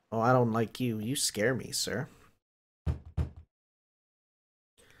 Oh, I don't like you. You scare me, sir.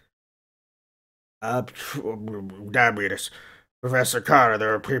 Diabetes. Professor Carter,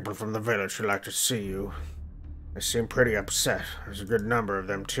 there are people from the village who'd like to see you. They seem pretty upset. There's a good number of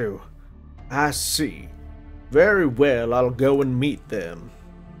them, too. I see. Very well, I'll go and meet them.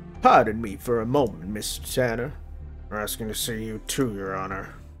 Pardon me for a moment, Mr. Tanner. We're asking to see you, too, Your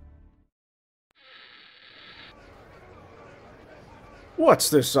Honor. What's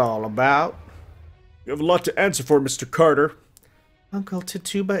this all about? You have a lot to answer for, Mr. Carter. Uncle,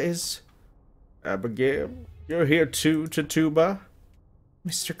 Tituba is... Abigail, you're here too, Tituba?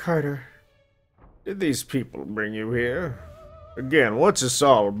 Mr. Carter. Did these people bring you here? Again, what's this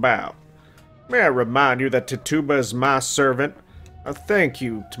all about? May I remind you that Tituba is my servant? I thank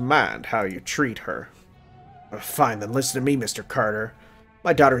you to mind how you treat her. Fine, then listen to me, Mr. Carter.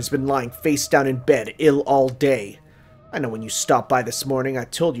 My daughter has been lying face down in bed, ill all day. I know when you stopped by this morning, I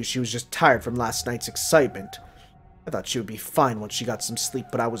told you she was just tired from last night's excitement. I thought she would be fine once she got some sleep,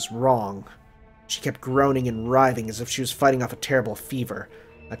 but I was wrong. She kept groaning and writhing as if she was fighting off a terrible fever.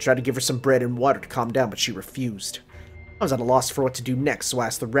 I tried to give her some bread and water to calm down, but she refused. I was at a loss for what to do next, so I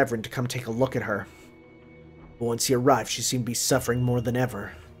asked the Reverend to come take a look at her. But once he arrived, she seemed to be suffering more than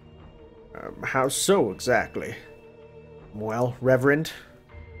ever. How so, exactly? Well, Reverend?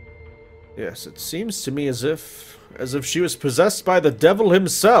 Yes, it seems to me as if she was possessed by the devil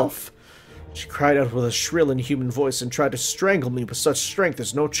himself. She cried out with a shrill, inhuman voice and tried to strangle me with such strength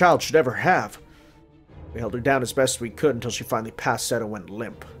as no child should ever have. We held her down as best we could until she finally passed out and went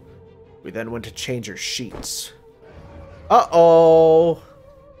limp. We then went to change her sheets. Uh-oh!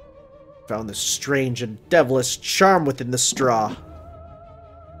 Found this strange and devilish charm within the straw.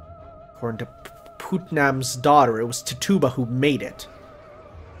 According to Putnam's daughter, it was Tituba who made it.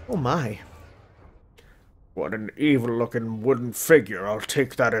 Oh my. What an evil-looking wooden figure. I'll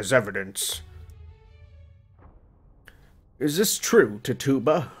take that as evidence. Is this true,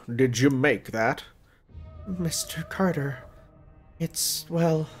 Tituba? Did you make that? Mr. Carter, it's,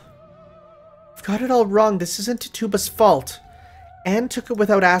 well... You've got it all wrong. This isn't Tituba's fault. Anne took it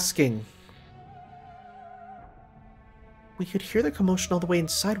without asking. We could hear the commotion all the way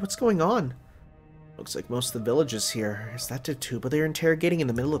inside. What's going on? Looks like most of the village is here. Is that Tituba they're interrogating in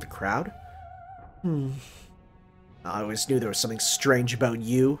the middle of the crowd? I always knew there was something strange about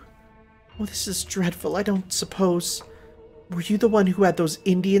you. Oh, this is dreadful. I don't suppose... Were you the one who had those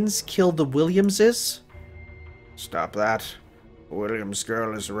Indians kill the Williamses? Stop that. Williams'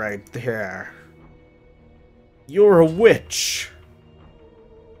 girl is right there. You're a witch.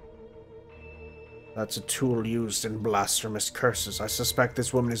 That's a tool used in blasphemous curses. I suspect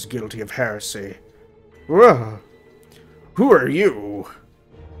this woman is guilty of heresy. Whoa. Who are you?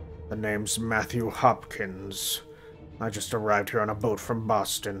 The name's Matthew Hopkins. I just arrived here on a boat from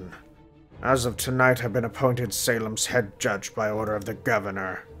Boston. As of tonight, I've been appointed Salem's head judge by order of the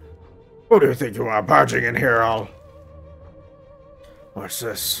governor. Who do you think you are, barging in here all? What's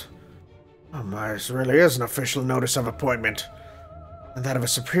this? Oh my, this really is an official notice of appointment. And that of a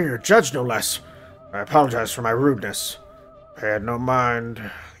superior judge, no less. I apologize for my rudeness. Pay it no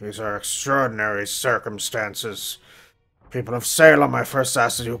mind. These are extraordinary circumstances. People of Salem, I first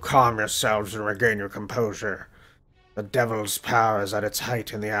ask that you calm yourselves and regain your composure. The devil's power is at its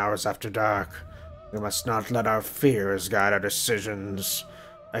height in the hours after dark. We must not let our fears guide our decisions.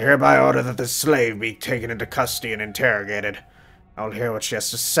 I hereby order that the slave be taken into custody and interrogated. I'll hear what she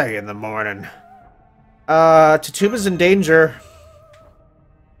has to say in the morning. Tituba's in danger.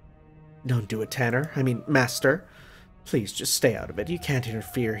 Don't do it, Tanner. I mean, Master. Please, just stay out of it. You can't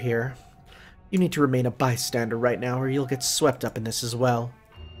interfere here. You need to remain a bystander right now, or you'll get swept up in this as well.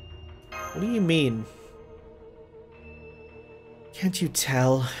 What do you mean? Can't you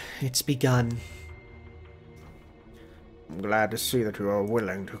tell? It's begun. I'm glad to see that you are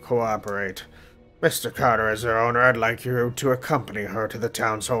willing to cooperate. Mr. Carter, as her owner, I'd like you to accompany her to the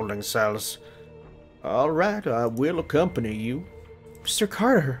town's holding cells. All right, I will accompany you. Mr.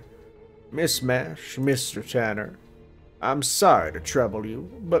 Carter! Miss Mash, Mr. Tanner, I'm sorry to trouble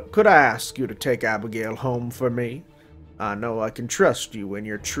you, but could I ask you to take Abigail home for me? I know I can trust you and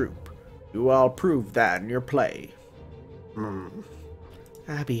your troop. You all proved that in your play.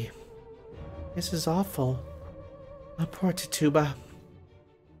 Abby, this is awful. My poor Tituba.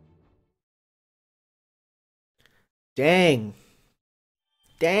 Dang.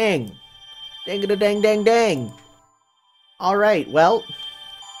 Dang. Dang-a-da-dang-dang-dang. Alright, well.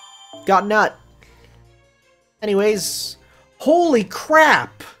 Got nut. Anyways. Holy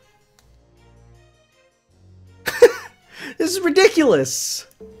crap! This is ridiculous.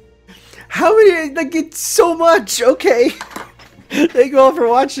 How many, like, it's so much. Okay. Thank you all for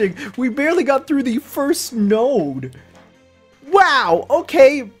watching. We barely got through the first node. Wow,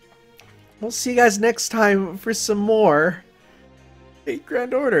 okay. We'll see you guys next time for some more 8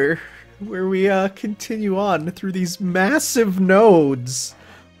 Grand Order, where we continue on through these massive nodes.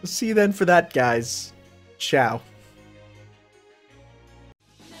 We'll see you then for that, guys. Ciao.